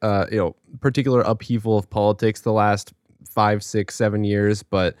particular upheaval of politics the last 5, 6, 7 years.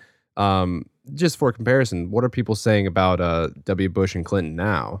 But just for comparison, what are people saying about W. Bush and Clinton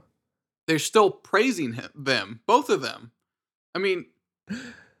now? They're still praising them, both of them. I mean,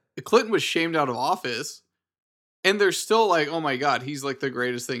 Clinton was shamed out of office. And they're still like, oh my God, he's the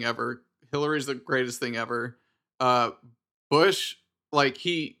greatest thing ever. Hillary's the greatest thing ever. Bush,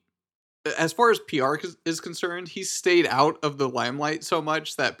 as far as PR is concerned, he's stayed out of the limelight so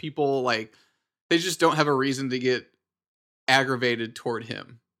much that people they just don't have a reason to get aggravated toward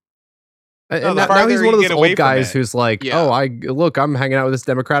him. And now he's one of those old guys who's like, I'm hanging out with this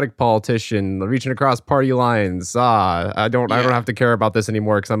Democratic politician, reaching across party lines. I don't have to care about this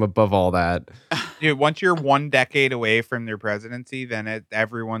anymore because I'm above all that. Dude, once you're 1 decade away from their presidency, then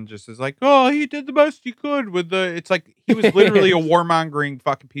everyone just is like, oh, he did the best he could with it's like he was literally a warmongering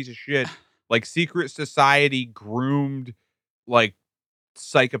fucking piece of shit, secret society groomed,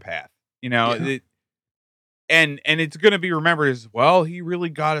 psychopath, you know. Yeah. And it's going to be remembered as, well, he really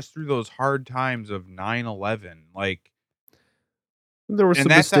got us through those hard times of 9/11. There were some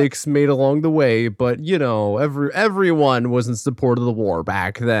mistakes made along the way, but, everyone was in support of the war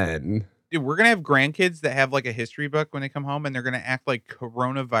back then. Dude, we're going to have grandkids that have, a history book when they come home, and they're going to act like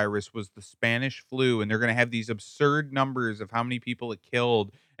coronavirus was the Spanish flu, and they're going to have these absurd numbers of how many people it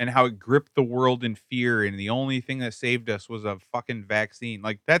killed and how it gripped the world in fear, and the only thing that saved us was a fucking vaccine.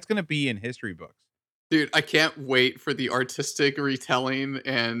 That's going to be in history books. Dude, I can't wait for the artistic retelling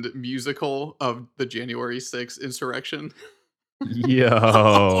and musical of the January 6th insurrection. Yo.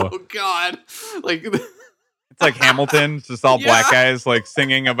 Oh, God. It's like Hamilton. It's just all black guys,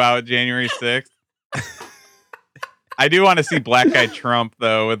 singing about January 6th. I do want to see Black Guy Trump,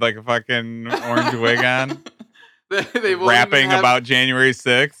 though, with, a fucking orange wig on. They rapping about January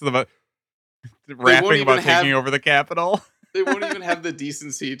 6th. Rapping about taking over the Capitol. They won't even have the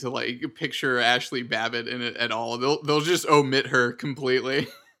decency to picture Ashley Babbitt in it at all. They'll just omit her completely.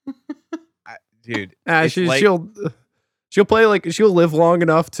 Dude, she'll play she'll live long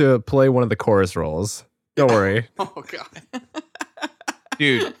enough to play one of the chorus roles. Don't worry. Oh God.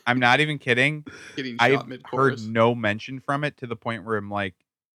 Dude, I'm not even kidding. Getting shot I've mid-chorus. heard no mention from it to the point where I'm like,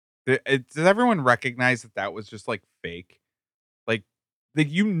 does everyone recognize that was just fake? Like,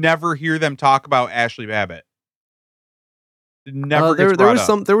 you never hear them talk about Ashley Babbitt. It never there gets brought was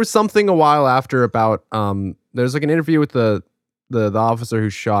up. there was something a while after about there's like an interview with the officer who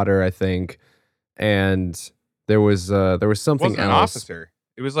shot her, I think, and there was It something wasn't an else. officer.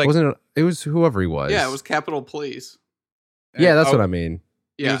 It was like Wasn't it was whoever he was. Yeah, it was Capitol Police. Yeah, that's what I mean.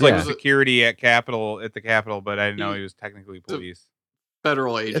 He Yeah, was like yeah. security at the Capitol, but I didn't know he was technically police.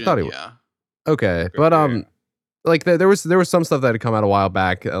 federal agent. thought he was. Yeah. Okay, Okay, but yeah. like there was some stuff that had come out a while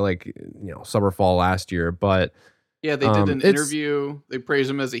back, like summer fall last year, but Yeah, they did an it's- interview. They praised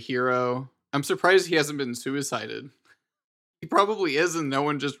him as a hero. I'm surprised he hasn't been suicided. He probably is, and no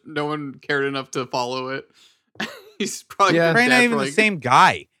one cared enough to follow it. He's probably Yeah. been Probably not dead even for the same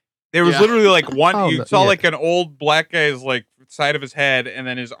guy. There was Yeah. literally like one. Oh, you no, saw yeah. like an old black guy's like side of his head, and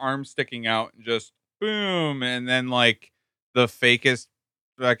then his arm sticking out, and just boom, and then like the fakest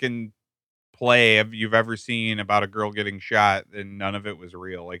fucking play you've ever seen about a girl getting shot, and none of it was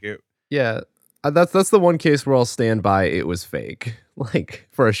real. Like it. yeah, that's the one case where I'll stand by it was fake, like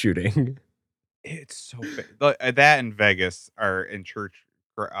for a shooting. It's so that and Vegas are in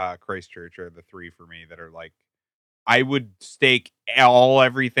Christchurch are the three for me that are like I would stake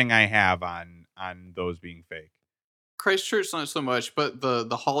everything I have on those being fake. Christchurch, not so much, but the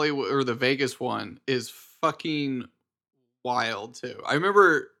Hollywood or the Vegas one is fucking wild too. I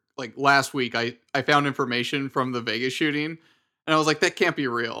remember like last week I found information from the Vegas shooting, and I was like, that can't be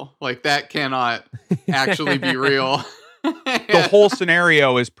real. Like that cannot actually be real. The whole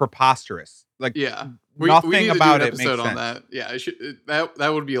scenario is preposterous. Like Yeah, nothing we need to about do an it makes episode on sense. that. Yeah, that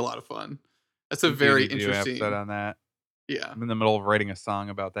would be a lot of fun. That's a We very need to do an interesting. episode on that. Yeah. I'm in the middle of writing a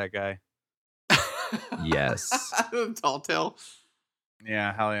song about that guy. Yes. Tall tale.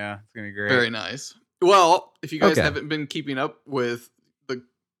 Yeah, hell yeah, it's gonna be great. Very nice. Well, if you guys Okay. haven't been keeping up with the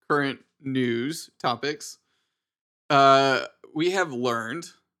current news topics, we have learned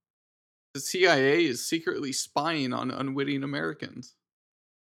the CIA is secretly spying on unwitting Americans.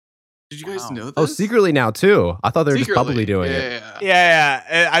 Did you guys Wow. know this? Oh, secretly now too. I thought they were just Secretly. publicly doing it. Yeah.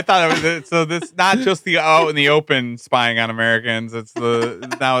 Yeah. I thought it was so. This not just the out in the open spying on Americans. It's this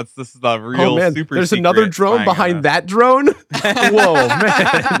is the real Oh man, super. there's another secret drone spying on behind us. that drone. Whoa,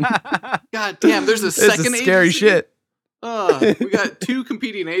 man, God damn, there's a it's second a scary agency? shit. We got two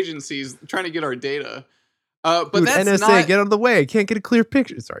competing agencies trying to get our data. But Dude, that's NSA, not get out of the way. Can't get a clear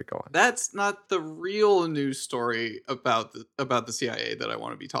picture. Sorry, go on. that's not the real news story about the CIA that I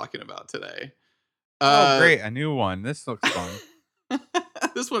want to be talking about today. Oh great, a new one. This looks fun.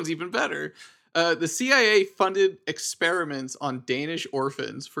 This one's even better. The CIA funded experiments on Danish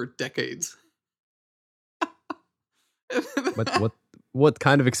orphans for decades. What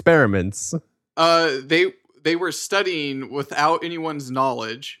kind of experiments? They were studying without anyone's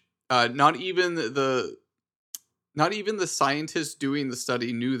knowledge. Not even the scientists doing the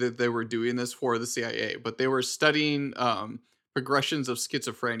study knew that they were doing this for the CIA, but they were studying progressions of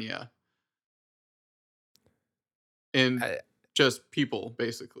schizophrenia in just people,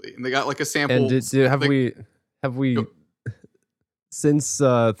 basically. And they got like a sample. And have we Go- since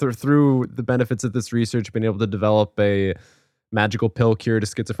through the benefits of this research been able to develop a magical pill cure to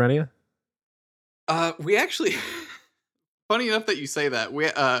schizophrenia? We actually, funny enough that you say that,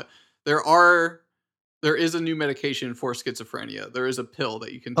 there is a new medication for schizophrenia. There is a pill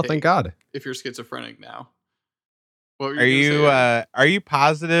that you can Oh, take thank God. if you're schizophrenic now. What were Are you gonna say? are you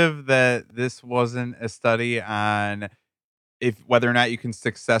positive that this wasn't a study on whether or not you can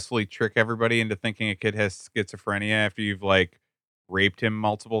successfully trick everybody into thinking a kid has schizophrenia after you've like raped him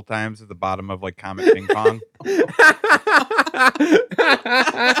multiple times at the bottom of like Comet Ping Pong?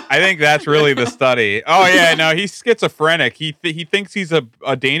 I think that's really the study. Oh yeah, no, he's schizophrenic. He thinks he's a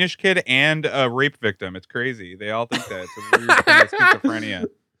Danish kid and a rape victim. It's crazy. They all think that. It's a weird kind of schizophrenia.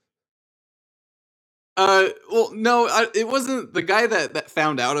 Well, no, it wasn't the guy that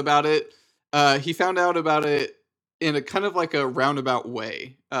found out about it. He found out about it in a kind of like a roundabout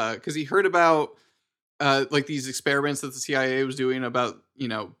way. Because he heard about like these experiments that the CIA was doing about,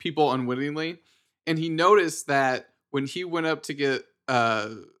 people unwittingly. And he noticed that when he went up to get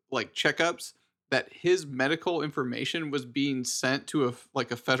like checkups, that his medical information was being sent to a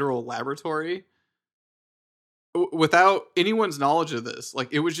federal laboratory without anyone's knowledge of this. Like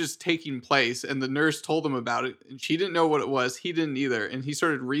it was just taking place, and the nurse told him about it, and she didn't know what it was. He didn't either, and he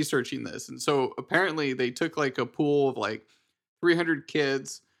started researching this. And so apparently they took like a pool of like 300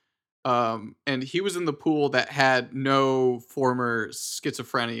 kids, and he was in the pool that had no former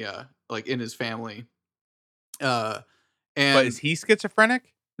schizophrenia like in his family. And But is he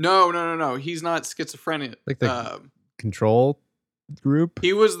schizophrenic? no, he's not schizophrenic. Like the control group?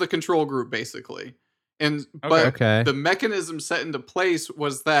 He was the control group basically. And but Okay. the mechanism set into place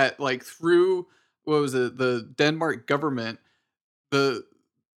was that like through the Denmark government, the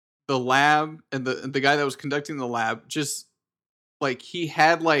lab and the guy that was conducting the lab just like he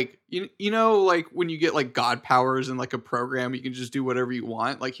had like you know like when you get like god powers in like a program, you can just do whatever you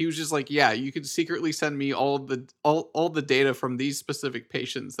want. Like he was just like, yeah, you could secretly send me all the data from these specific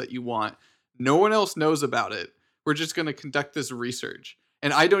patients that you want. No one else knows about it. We're just going to conduct this research,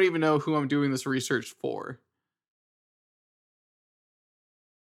 and I don't even know who I'm doing this research for.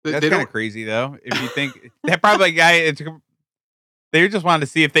 That's kind of crazy, though. If you think that probably guy, they just wanted to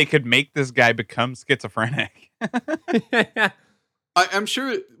see if they could make this guy become schizophrenic. I'm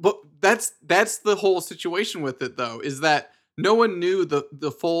sure, but that's the whole situation with it, though, is that no one knew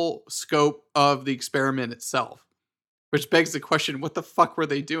the full scope of the experiment itself, which begs the question: what the fuck were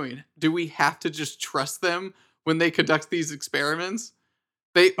they doing? Do we have to just trust them when they conduct these experiments?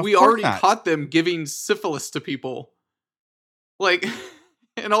 We already caught them giving syphilis to people, like,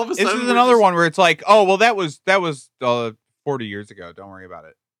 and all of a sudden this is another one where it's like, oh well, that was 40 years ago. Don't worry about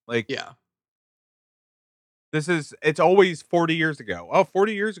it. Like, yeah. It's always 40 years ago. Oh,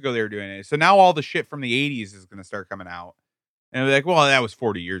 40 years ago they were doing it. So now all the shit from the 80s is going to start coming out. And they're like, well, that was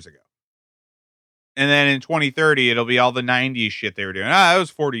 40 years ago. And then in 2030, it'll be all the 90s shit they were doing. That was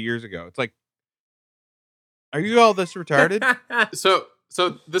 40 years ago. It's like, are you all this retarded? So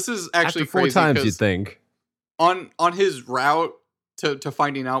this is actually After 4 crazy times you'd think. On his route to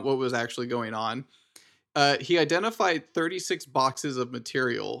finding out what was actually going on, he identified 36 boxes of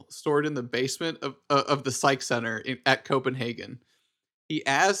material stored in the basement of the psych center at Copenhagen. He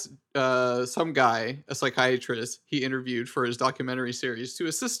asked some guy, a psychiatrist he interviewed for his documentary series, to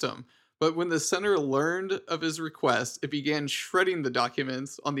assist him. But when the center learned of his request, it began shredding the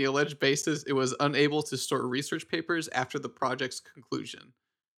documents on the alleged basis it was unable to store research papers after the project's conclusion.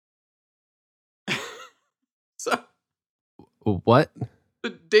 So, what? The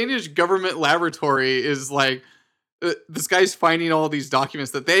Danish government laboratory is like, this guy's finding all these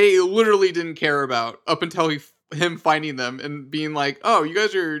documents that they literally didn't care about up until him finding them and being like, oh, you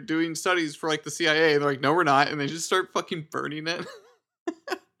guys are doing studies for like the CIA. And they're like, no, we're not. And they just start fucking burning it.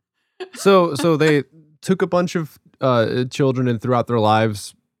 So they took a bunch of children and throughout their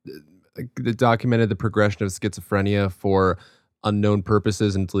lives, they documented the progression of schizophrenia for unknown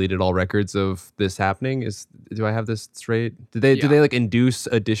purposes and deleted all records of this happening. Do I have this straight? Did they like induce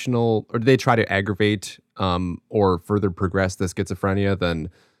additional, or did they try to aggravate or further progress the schizophrenia than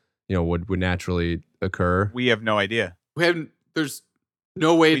would naturally occur? We have no idea. There's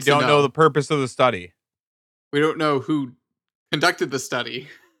no way we don't know the purpose of the study. We don't know who conducted the study.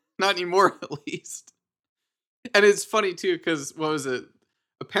 Not anymore, at least. And it's funny too, because what was it?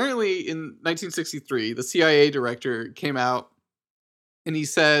 Apparently in 1963, the CIA director came out and he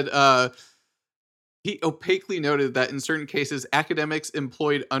said he opaquely noted that in certain cases, academics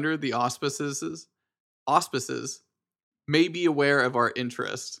employed under the auspices may be aware of our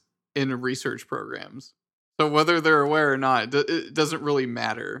interest in research programs. So whether they're aware or not, it doesn't really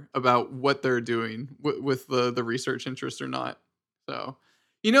matter about what they're doing with the research interest or not. So,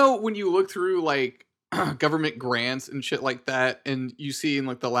 when you look through like government grants and shit like that, and you see in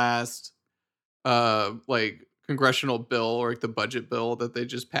like the last like congressional bill or like the budget bill that they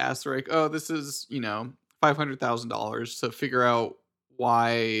just passed, they're like, oh, this is $500,000 to figure out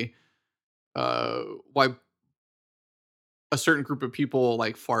why a certain group of people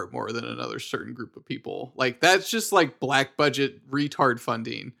like fart more than another certain group of people. Like that's just like black budget retard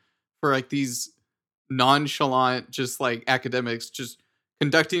funding for like these nonchalant, just like academics just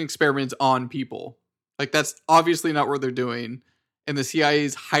conducting experiments on people. Like that's obviously not what they're doing. And the CIA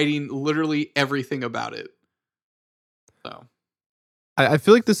is hiding literally everything about it. So I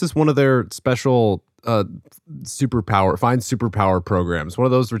feel like this is one of their special find superpower programs. One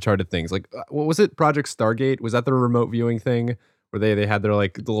of those retarded things. Like, what was it? Project Stargate? Was that the remote viewing thing where they had their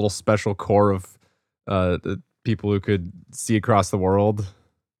like the little special core of the people who could see across the world?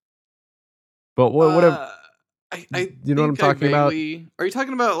 But whatever. You know what I'm talking about? Are you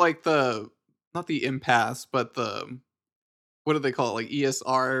talking about like not the impasse, but what do they call it? Like ESR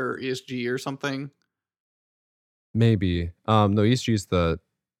or ESG or something? Maybe. No, ESG is the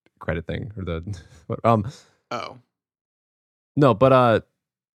credit thing or the Oh. No, but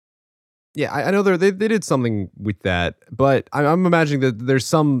yeah, I know they did something with that, but I'm imagining that there's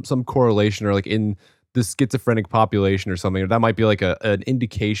some correlation or like in the schizophrenic population or something, or that might be like an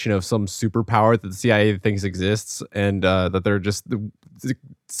indication of some superpower that the CIA thinks exists, and that they're just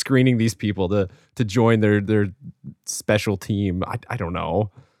screening these people to join their special team. I don't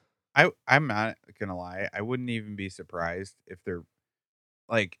know. I'm not gonna lie. I wouldn't even be surprised if they're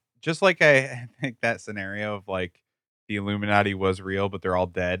like just like I think that scenario of like the Illuminati was real, but they're all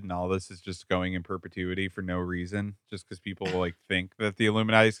dead, and all this is just going in perpetuity for no reason, just because people like think that the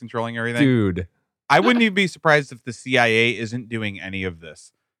Illuminati is controlling everything. Dude. I wouldn't even be surprised if the CIA isn't doing any of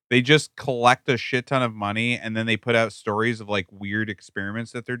this. They just collect a shit ton of money, and then they put out stories of like weird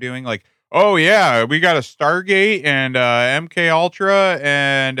experiments that they're doing. Like, oh yeah, we got a Stargate and MK Ultra,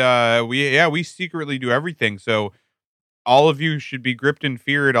 and we secretly do everything. So all of you should be gripped in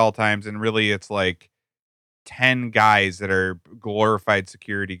fear at all times. And really, it's like 10 guys that are glorified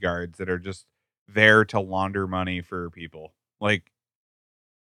security guards that are just there to launder money for people. Like,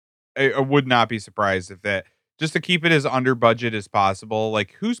 I would not be surprised if that, just to keep it as under budget as possible.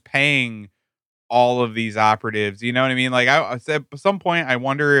 Like, who's paying all of these operatives? You know what I mean? Like, at some point, I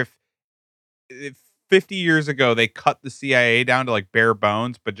wonder if 50 years ago they cut the CIA down to like bare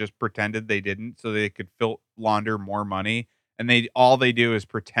bones, but just pretended they didn't, so they could launder more money. And all they do is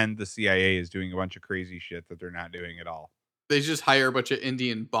pretend the CIA is doing a bunch of crazy shit that they're not doing at all. They just hire a bunch of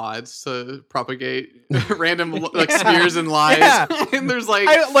Indian bots to propagate random like smears and lies. Yeah. And there's like,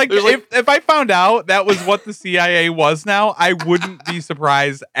 if I found out that was what the CIA was now, I wouldn't be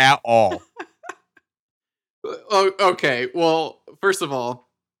surprised at all. Oh, okay. Well, first of all,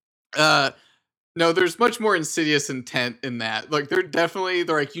 no, there's much more insidious intent in that. Like, they're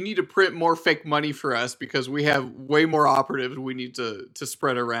like, you need to print more fake money for us because we have way more operatives we need to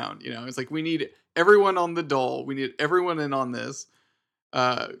spread around. You know, it's like, we need everyone on the dole. We need everyone in on this.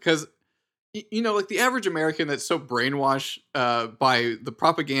 Because, you know, like the average American that's so brainwashed by the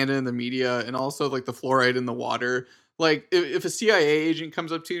propaganda in the media and also like the fluoride in the water. Like, if a CIA agent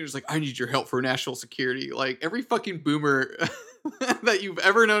comes up to you and is like, I need your help for national security, like every fucking boomer that you've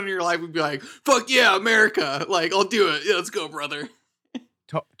ever known in your life would be like, fuck yeah, America. Like, I'll do it. Yeah, let's go, brother.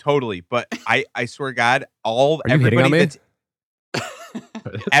 Totally. But I swear to God,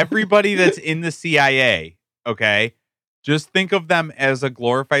 everybody that's in the CIA, okay, just think of them as a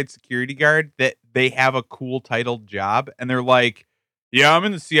glorified security guard that they have a cool titled job. And they're like, yeah, I'm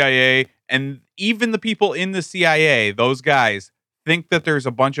in the CIA. And even the people in the CIA, those guys, think that there's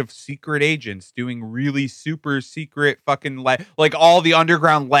a bunch of secret agents doing really super secret fucking like all the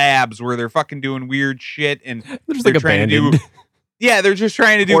underground labs where they're fucking doing weird shit, and they're just like trying abandoned. to do, yeah, they're just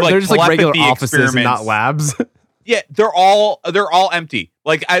trying to do like, they're just like regular offices and not experiments. labs. Yeah, they're all empty.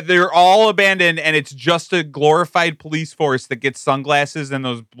 Like they're all abandoned, and it's just a glorified police force that gets sunglasses and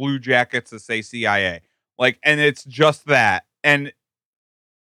those blue jackets that say CIA. Like, and it's just that, and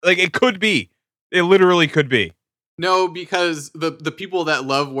like it could be, it literally could be. No, because the people that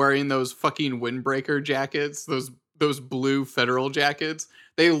love wearing those fucking windbreaker jackets, those blue federal jackets,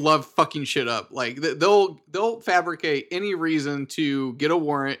 they love fucking shit up. Like they'll fabricate any reason to get a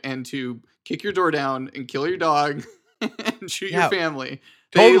warrant and to kick your door down and kill your dog and shoot your family.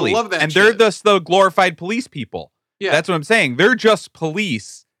 Totally. They love that. And shit. they're the glorified police people. Yeah, that's what I'm saying. They're just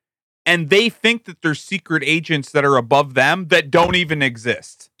police, and they think that there's secret agents that are above them that don't even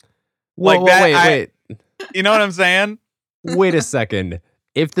exist. Wait. You know what I'm saying? Wait a second.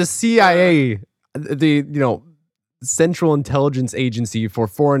 If the CIA, the Central Intelligence Agency for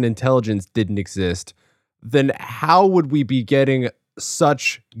Foreign Intelligence didn't exist, then how would we be getting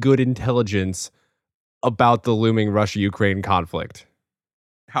such good intelligence about the looming Russia-Ukraine conflict?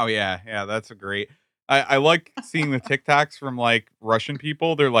 Oh yeah, that's a great. I like seeing the TikToks from like Russian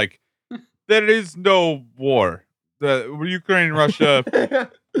people. They're like, there is no war. The Ukraine and Russia.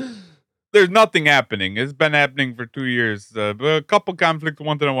 There's nothing happening. It's been happening for 2 years. A couple conflicts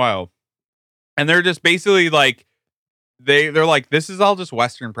once in a while. And they're just basically like, they're like, this is all just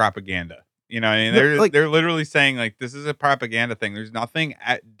Western propaganda. You know, I mean, they're literally saying like, this is a propaganda thing. There's nothing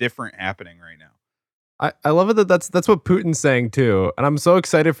different happening right now. I love it that that's what Putin's saying too. And I'm so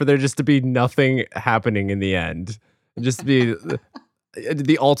excited for there just to be nothing happening in the end. Just to be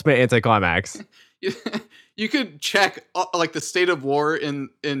the ultimate anticlimax. You could check like the state of war in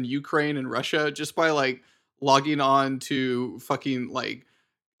Ukraine and Russia just by like logging on to fucking like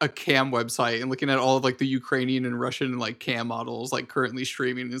a cam website and looking at all of like the Ukrainian and Russian like cam models like currently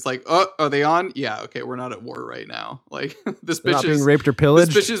streaming. It's like, oh, are they on? Yeah, okay, we're not at war right now. Like this bitch not is being raped or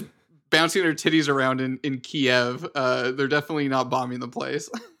pillaged. This bitch is bouncing her titties around in Kiev. They're definitely not bombing the place.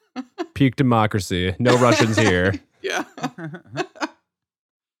 Peak democracy. No Russians here. Yeah.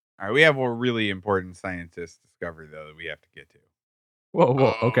 All right, we have a really important scientist discovery, though, that we have to get to.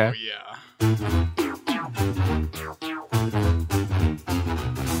 Whoa, okay. Yeah.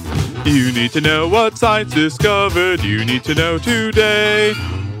 You need to know what science discovered. You need to know today.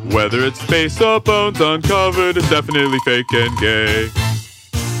 Whether it's space or bones uncovered, it's definitely fake and gay.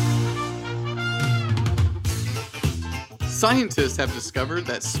 Scientists have discovered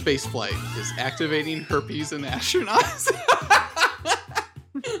that spaceflight is activating herpes in astronauts.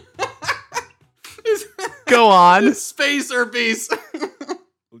 Go on. Space herpes.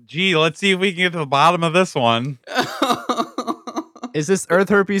 Gee, let's see if we can get to the bottom of this one. Is this Earth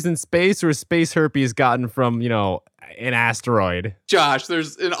herpes in space, or is space herpes gotten from, an asteroid? Josh,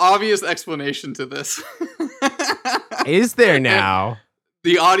 there's an obvious explanation to this. Is there now?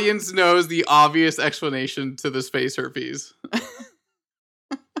 The audience knows the obvious explanation to the space herpes.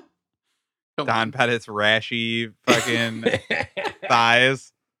 Don Pettit's rashy fucking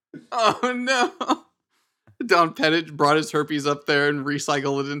thighs. Oh no. Don Pettit brought his herpes up there and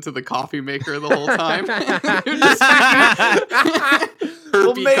recycled it into the coffee maker the whole time.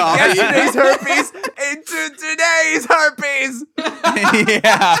 We'll Herpy make coffee. yesterday's herpes into today's herpes.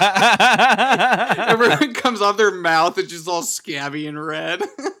 Yeah. Everyone comes off their mouth, it's just all scabby and red.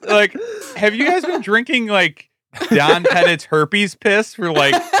 Like, have you guys been drinking like Don Pettit's herpes piss for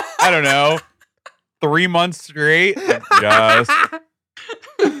like, I don't know, 3 months straight? Yes.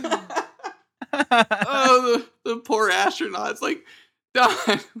 Oh, the poor astronauts. Like, Don,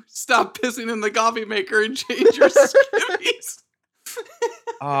 stop pissing in the coffee maker and change your skivvies.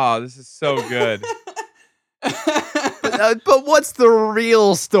 Oh, this is so good. But what's the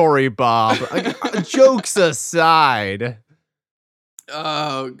real story, Bob? Jokes aside.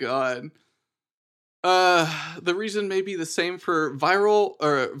 Oh God. The reason may be the same for viral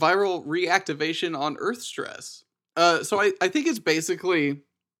reactivation on Earth stress. So I think it's basically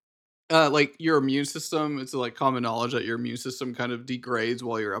like your immune system. It's like common knowledge that your immune system kind of degrades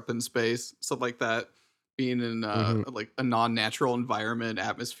while you're up in space, stuff like that. Being in like a non-natural environment,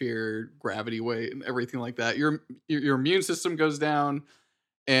 atmosphere, gravity weight, and everything like that. Your immune system goes down,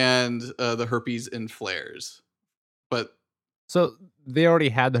 and the herpes inflares. But So they already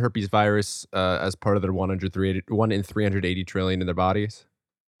had the herpes virus as part of their 1 in 380 trillion in their bodies.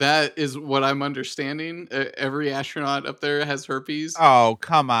 that is what I'm understanding. Every astronaut up there has herpes. Oh,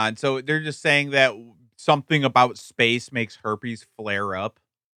 come on. So they're just saying that something about space makes herpes flare up?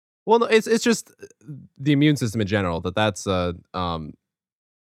 Well, no, it's just the immune system in general that's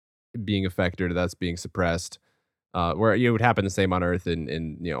being affected, that's being suppressed. Where it would happen the same on Earth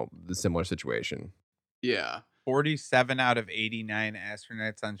in the similar situation. Yeah. 47 out of 89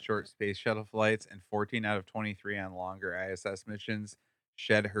 astronauts on short space shuttle flights and 14 out of 23 on longer ISS missions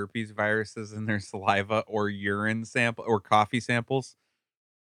shed herpes viruses in their saliva or urine sample or coffee samples.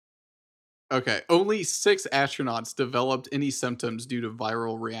 Okay. Only 6 astronauts developed any symptoms due to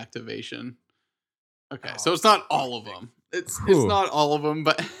viral reactivation. Okay. So it's not all of them. It's not all of them,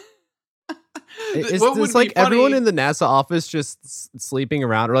 but It's like everyone in the NASA office just sleeping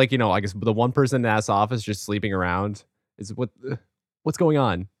around, or like, I guess the one person in the NASA office just sleeping around. Is what's going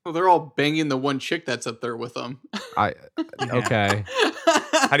on? Well, they're all banging the one chick that's up there with them. Okay.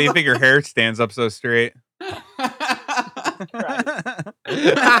 How do you think her hair stands up so straight?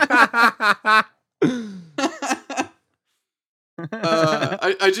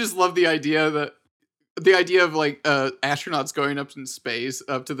 I just love the idea of like astronauts going up in space,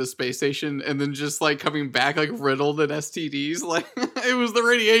 up to the space station, and then just like coming back like riddled in STDs. Like it was the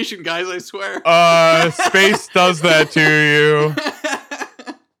radiation, guys. I swear. Space does that to you.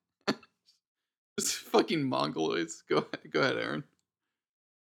 It's fucking mongoloids. Go ahead, Aaron.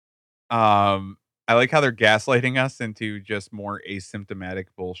 I like how they're gaslighting us into just more asymptomatic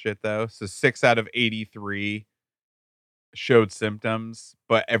bullshit, though. So 6 out of 83 showed symptoms,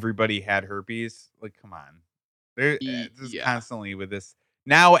 but everybody had herpes. Like, come on. They're just constantly with this.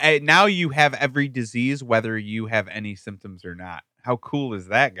 Now you have every disease, whether you have any symptoms or not. How cool is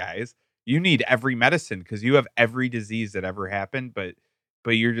that, guys? You need every medicine because you have every disease that ever happened, but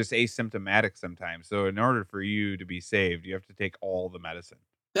you're just asymptomatic sometimes. So in order for you to be saved, you have to take all the medicine.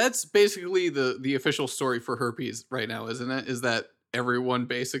 That's basically the official story for herpes right now, isn't it? Is that everyone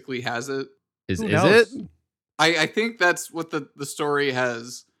basically has it? Is knows? it? I think that's what the story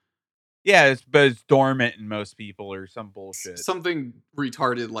has. Yeah, but it's dormant in most people or some bullshit. Something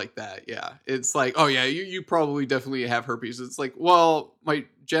retarded like that. Yeah. It's like, oh yeah, you probably definitely have herpes. It's like, well, my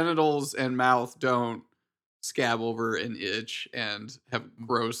genitals and mouth don't scab over and itch and have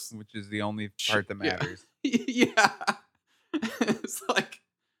gross, which is the only part that matters. Yeah. It's like,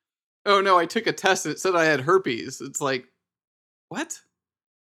 oh no, I took a test and it said I had herpes. It's like, what?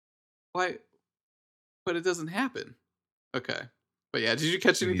 Why? But it doesn't happen. Okay. But yeah, did you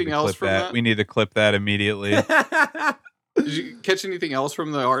catch anything else from that? We need to clip that immediately. Did you catch anything else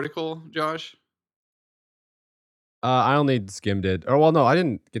from the article, Josh? I only skimmed it. Or well, no, I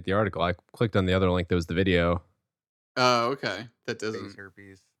didn't get the article. I clicked on the other link that was the video. Oh, okay. That doesn't.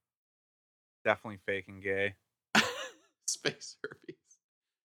 Herpes. Definitely fake and gay. Space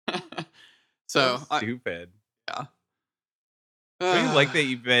herpes. So Stupid. yeah. I do like that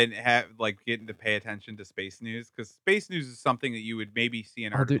you've been getting to pay attention to space news, because space news is something that you would maybe see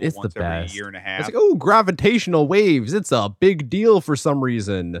an Oh, article dude, it's the once every best. year and a It's half. like, oh, gravitational waves. It's a big deal for some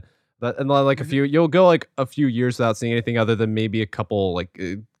reason. But and like you'll go like a few years without seeing anything other than maybe a couple like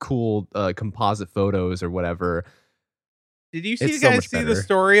cool composite photos or whatever. Did you It's see so guys much see the better.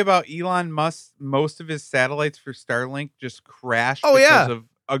 story about Elon Musk? Most of his satellites for Starlink just crashed Oh, because yeah. of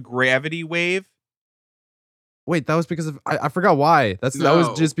a gravity wave. Wait, that was because of I forgot why. That was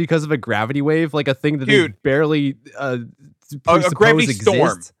No. just because of a gravity wave, like a thing that Dude. they barely A presuppose gravity storm.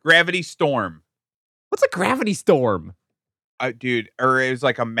 exists. Gravity storm. What's a gravity storm? Dude, or it was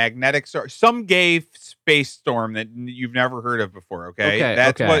like a magnetic storm, some gay space storm that you've never heard of before. Okay,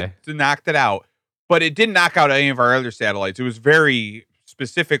 that's what knocked it out. But it didn't knock out any of our other satellites. It was very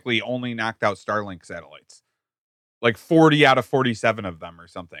specifically only knocked out Starlink satellites, like 40 out of 47 of them or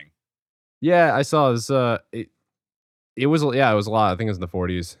something. Yeah, I saw it was it was a lot. I think it was in the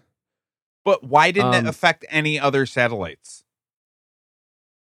 40s. But why didn't it affect any other satellites?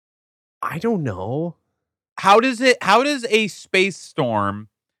 I don't know. How does a space storm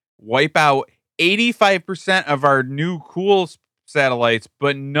wipe out 85% of our new cool satellites,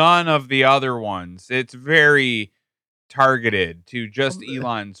 but none of the other ones? It's very targeted to just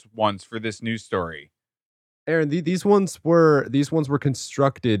Elon's ones for this news story. Aaron, these ones were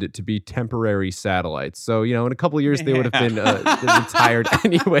constructed to be temporary satellites. So, in a couple of years they would have been retired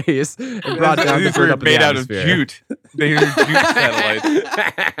anyways and brought down to These burn were up in made the out of atmosphere. jute. They are jute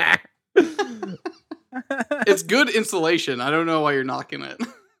satellites. It's good insulation. I don't know why you're knocking it.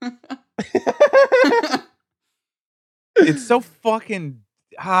 It's so fucking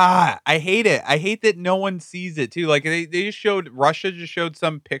I hate it. I hate that no one sees it too. Like Russia just showed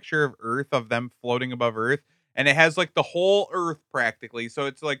some picture of Earth, of them floating above Earth, and it has like the whole Earth practically. So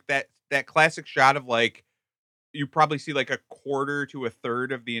it's like that classic shot of like you probably see like a quarter to a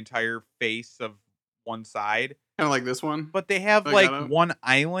third of the entire face of one side. Kind of like this one. But they have Like, like one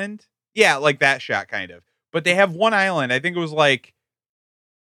island. Yeah, like that shot kind of. But they have one island. I think it was like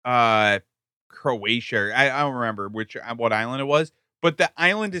Croatia. I don't remember what island it was. But the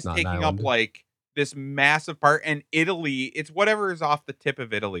island is Not an taking up island. like this massive part, and Italy, it's whatever is off the tip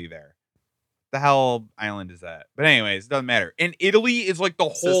of Italy there. The hell island is that? But anyways, it doesn't matter. And Italy is like the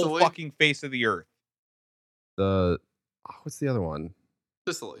whole Sicily? fucking face of the earth. What's the other one?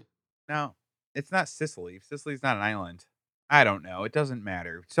 Sicily. No, it's not Sicily. Sicily's not an island. I don't know. It doesn't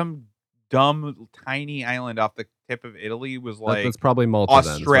matter. Some dumb tiny island off the tip of Italy was like That's probably Malta. then. It's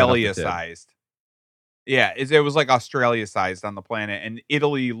right off the Australia tip. sized. Yeah, it was like Australia sized on the planet, and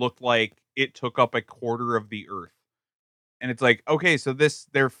Italy looked like it took up a quarter of the Earth. And it's like, okay, so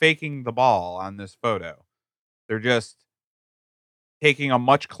they're faking the ball on this photo. They're just taking a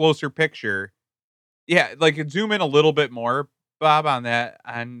much closer picture. Yeah, like zoom in a little bit more, Bob, on that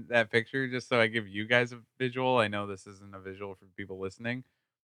picture, just so I give you guys a visual. I know this isn't a visual for people listening.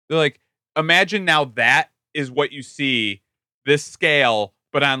 They're like, imagine now that is what you see, this scale,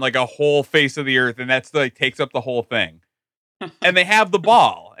 but on like a whole face of the earth, and that's like takes up the whole thing. And they have the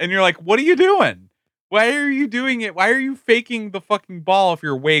ball, and you're like, what are you doing? Why are you doing it? Why are you faking the fucking ball if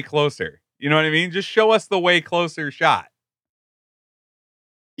you're way closer? You know what I mean? Just show us the way closer shot.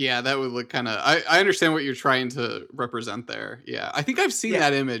 Yeah, that would look kind of. I understand what you're trying to represent there. Yeah, I think I've seen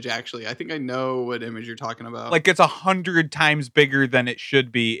that image actually. I think I know what image you're talking about. Like it's 100 times bigger than it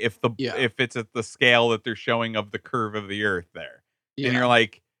should be if it's at the scale that they're showing of the curve of the earth there. Yeah. And you're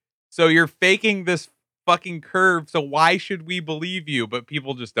like, so you're faking this fucking curve, so why should we believe you? But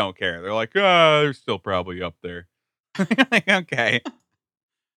people just don't care. They're like, oh, they're still probably up there. Like, okay.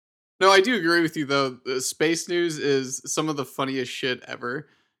 No, I do agree with you though. The space news is some of the funniest shit ever.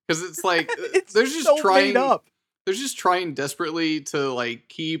 Because it's like they're just so trying made up. They're just trying desperately to like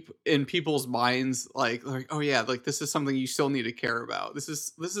keep in people's minds like oh yeah, like this is something you still need to care about. This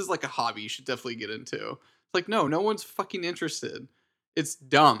is like a hobby you should definitely get into. It's like no one's fucking interested. It's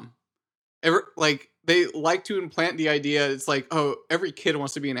dumb. Like they like to implant the idea. It's like oh, every kid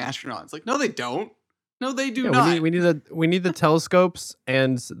wants to be an astronaut. It's like no, they don't. No, they do not. We need the telescopes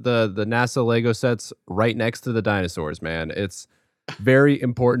and the NASA Lego sets right next to the dinosaurs, man. It's very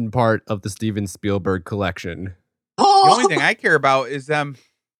important part of the Steven Spielberg collection. The only thing I care about is them.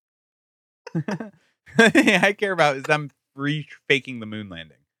 I care about is them faking the moon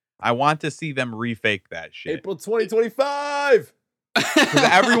landing. I want to see them refake that shit. April 2025. Because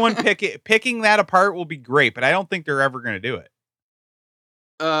everyone picking that apart will be great, but I don't think they're ever going to do it.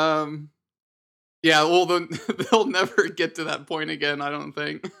 Yeah, well, they'll never get to that point again. I don't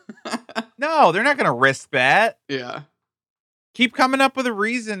think. No, they're not going to risk that. Yeah. keep coming up with a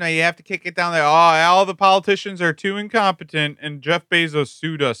reason. You have to kick it down there. Oh, all the politicians are too incompetent, and Jeff Bezos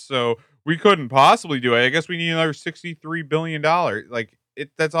sued us, so we couldn't possibly do it. I guess we need another $63 billion. Like,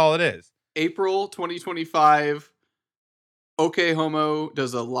 that's all it is. April 2025, OK Homo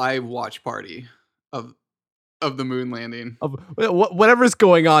does a live watch party of the moon landing. Of whatever's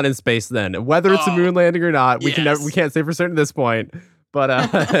going on in space then. Whether it's a moon landing or not, we can't say for certain at this point.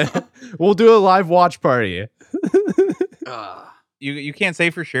 But we'll do a live watch party. You can't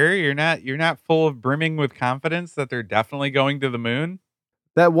say for sure. You're not full of brimming with confidence that they're definitely going to the moon.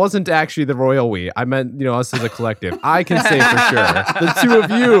 That wasn't actually the royal we. I meant, us as a collective. I can say for sure. The two of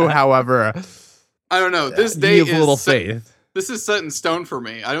you, however, I don't know. This day you have little faith. This is set in stone for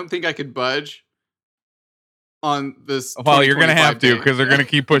me. I don't think I could budge on this. Well, you're gonna have to, because they're gonna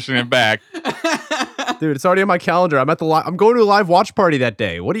keep pushing it back. Dude, it's already on my calendar. I'm going to a live watch party that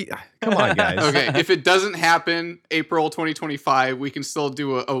day. Come on, guys. Okay, if it doesn't happen April 2025, we can still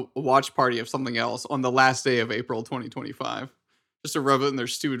do a watch party of something else on the last day of April 2025. Just to rub it in their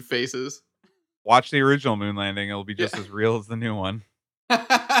stupid faces. Watch the original moon landing. It'll be just as real as the new one. All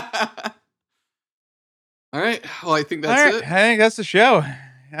right. Well, I think that's it. I think that's the show.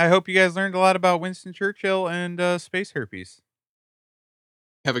 I hope you guys learned a lot about Winston Churchill and space herpes.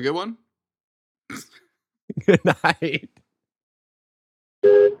 Have a good one. Good night.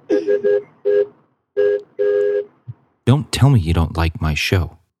 Don't tell me you don't like my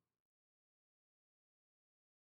show.